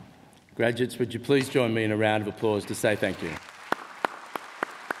 Graduates, would you please join me in a round of applause to say thank you?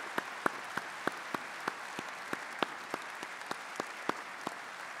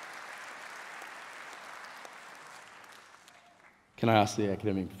 Can I ask the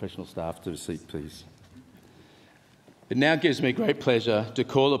academic and professional staff to a seat, please? It now gives me great pleasure to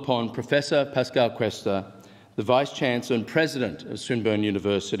call upon Professor Pascal Questa, the Vice-Chancellor and President of Swinburne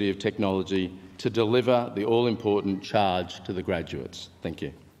University of Technology, to deliver the all-important charge to the graduates. Thank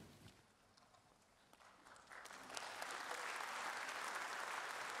you.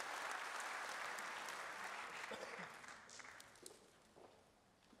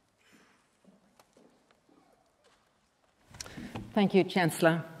 Thank you,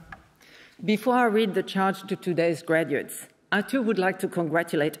 Chancellor. Before I read the charge to today's graduates, I too would like to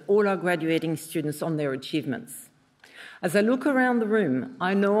congratulate all our graduating students on their achievements. As I look around the room,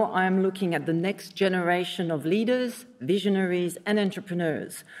 I know I am looking at the next generation of leaders, visionaries, and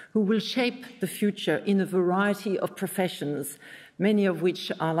entrepreneurs who will shape the future in a variety of professions, many of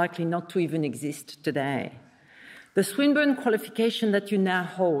which are likely not to even exist today. The Swinburne qualification that you now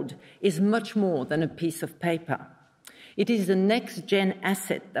hold is much more than a piece of paper. It is a next-gen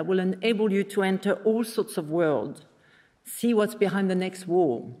asset that will enable you to enter all sorts of worlds, see what's behind the next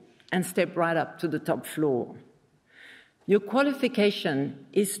wall, and step right up to the top floor. Your qualification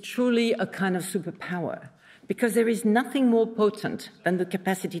is truly a kind of superpower, because there is nothing more potent than the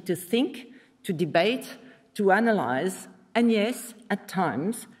capacity to think, to debate, to analyze, and yes, at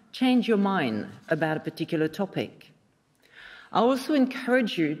times, change your mind about a particular topic. I also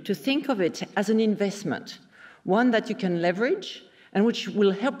encourage you to think of it as an investment, one that you can leverage and which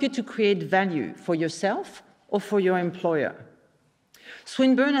will help you to create value for yourself or for your employer.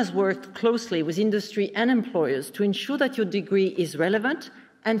 Swinburne has worked closely with industry and employers to ensure that your degree is relevant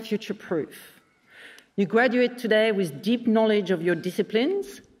and future-proof. You graduate today with deep knowledge of your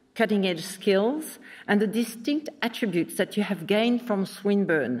disciplines, cutting-edge skills, and the distinct attributes that you have gained from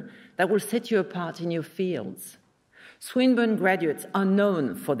Swinburne that will set you apart in your fields. Swinburne graduates are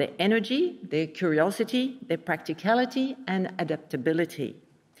known for their energy, their curiosity, their practicality, and adaptability.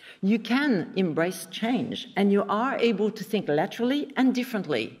 You can embrace change, and you are able to think laterally and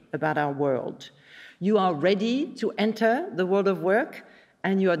differently about our world. You are ready to enter the world of work,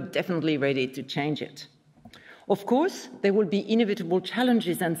 and you are definitely ready to change it. Of course, there will be inevitable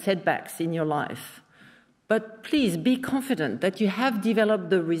challenges and setbacks in your life. But please be confident that you have developed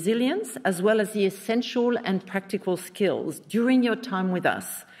the resilience as well as the essential and practical skills during your time with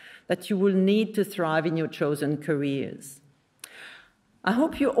us that you will need to thrive in your chosen careers. I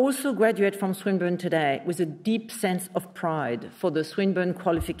hope you also graduate from Swinburne today with a deep sense of pride for the Swinburne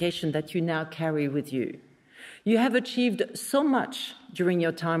qualification that you now carry with you. You have achieved so much during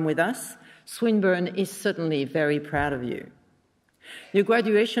your time with us. Swinburne is certainly very proud of you. Your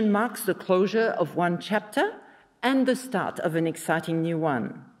graduation marks the closure of one chapter and the start of an exciting new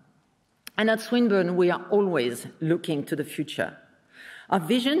one. And at Swinburne, we are always looking to the future. Our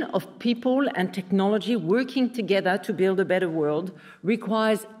vision of people and technology working together to build a better world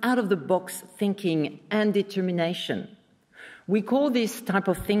requires out-of-the-box thinking and determination. We call this type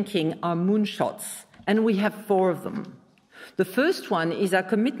of thinking our moonshots, and we have 4 of them. The first one is our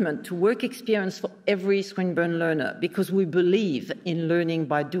commitment to work experience for every Swinburne learner, because we believe in learning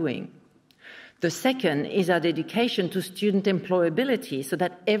by doing. The second is our dedication to student employability, so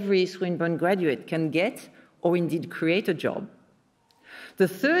that every Swinburne graduate can get or indeed create a job. The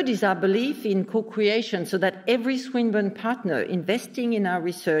third is our belief in co-creation, so that every Swinburne partner investing in our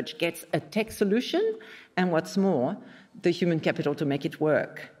research gets a tech solution and, what's more, the human capital to make it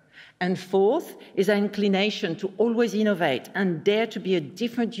work. And fourth is our inclination to always innovate and dare to be a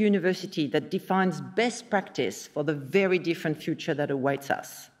different university that defines best practice for the very different future that awaits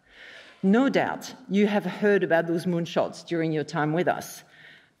us. No doubt you have heard about those moonshots during your time with us.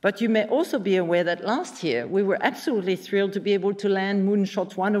 But you may also be aware that last year we were absolutely thrilled to be able to land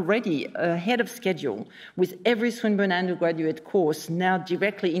Moonshot 1 already ahead of schedule, with every Swinburne undergraduate course now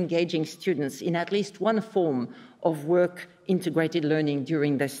directly engaging students in at least one form of work-integrated learning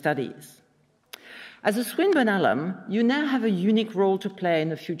during their studies. As a Swinburne alum, you now have a unique role to play in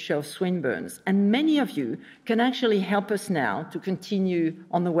the future of Swinburne's, and many of you can actually help us now to continue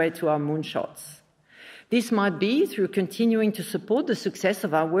on the way to our moonshots. This might be through continuing to support the success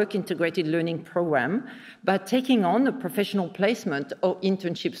of our work-integrated learning program by taking on a professional placement or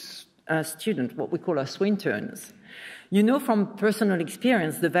internship student, what we call our Swinterns. You know from personal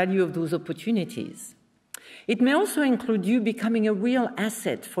experience the value of those opportunities. It may also include you becoming a real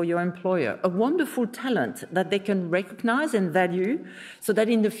asset for your employer, a wonderful talent that they can recognize and value, so that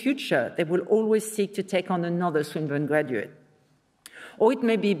in the future they will always seek to take on another Swinburne graduate. Or it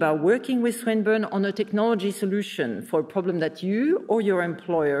may be by working with Swinburne on a technology solution for a problem that you or your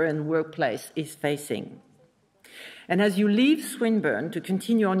employer and workplace is facing. And as you leave Swinburne to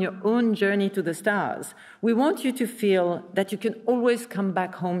continue on your own journey to the stars, we want you to feel that you can always come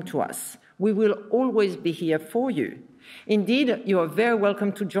back home to us. We will always be here for you. Indeed, you are very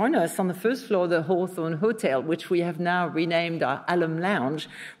welcome to join us on the first floor of the Hawthorne Hotel, which we have now renamed our Alum Lounge,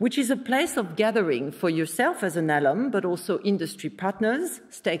 which is a place of gathering for yourself as an alum, but also industry partners,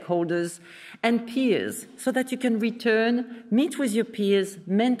 stakeholders, and peers, so that you can return, meet with your peers,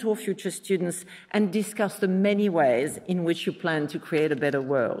 mentor future students, and discuss the many ways in which you plan to create a better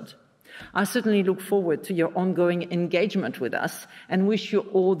world. I certainly look forward to your ongoing engagement with us and wish you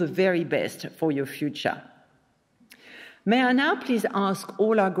all the very best for your future. May I now please ask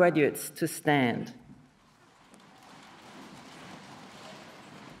all our graduates to stand.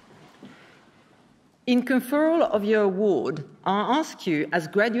 In conferral of your award, I ask you, as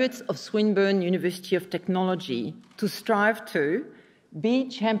graduates of Swinburne University of Technology, to strive to be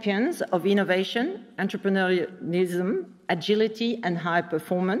champions of innovation, entrepreneurialism, agility, and high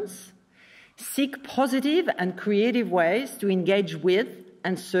performance, seek positive and creative ways to engage with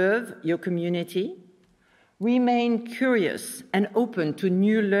and serve your community, remain curious and open to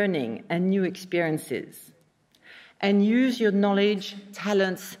new learning and new experiences, and use your knowledge,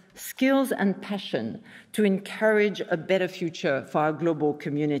 talents, skills, and passion to encourage a better future for our global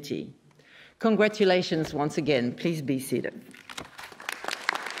community. Congratulations once again. Please be seated.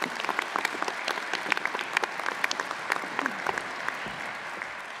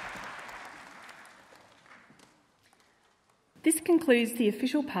 This concludes the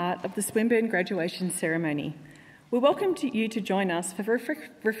official part of the Swinburne graduation ceremony. We welcome you to join us for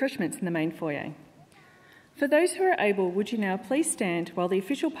refreshments in the main foyer. For those who are able, would you now please stand while the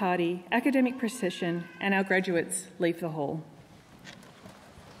official party, academic procession and our graduates leave the hall.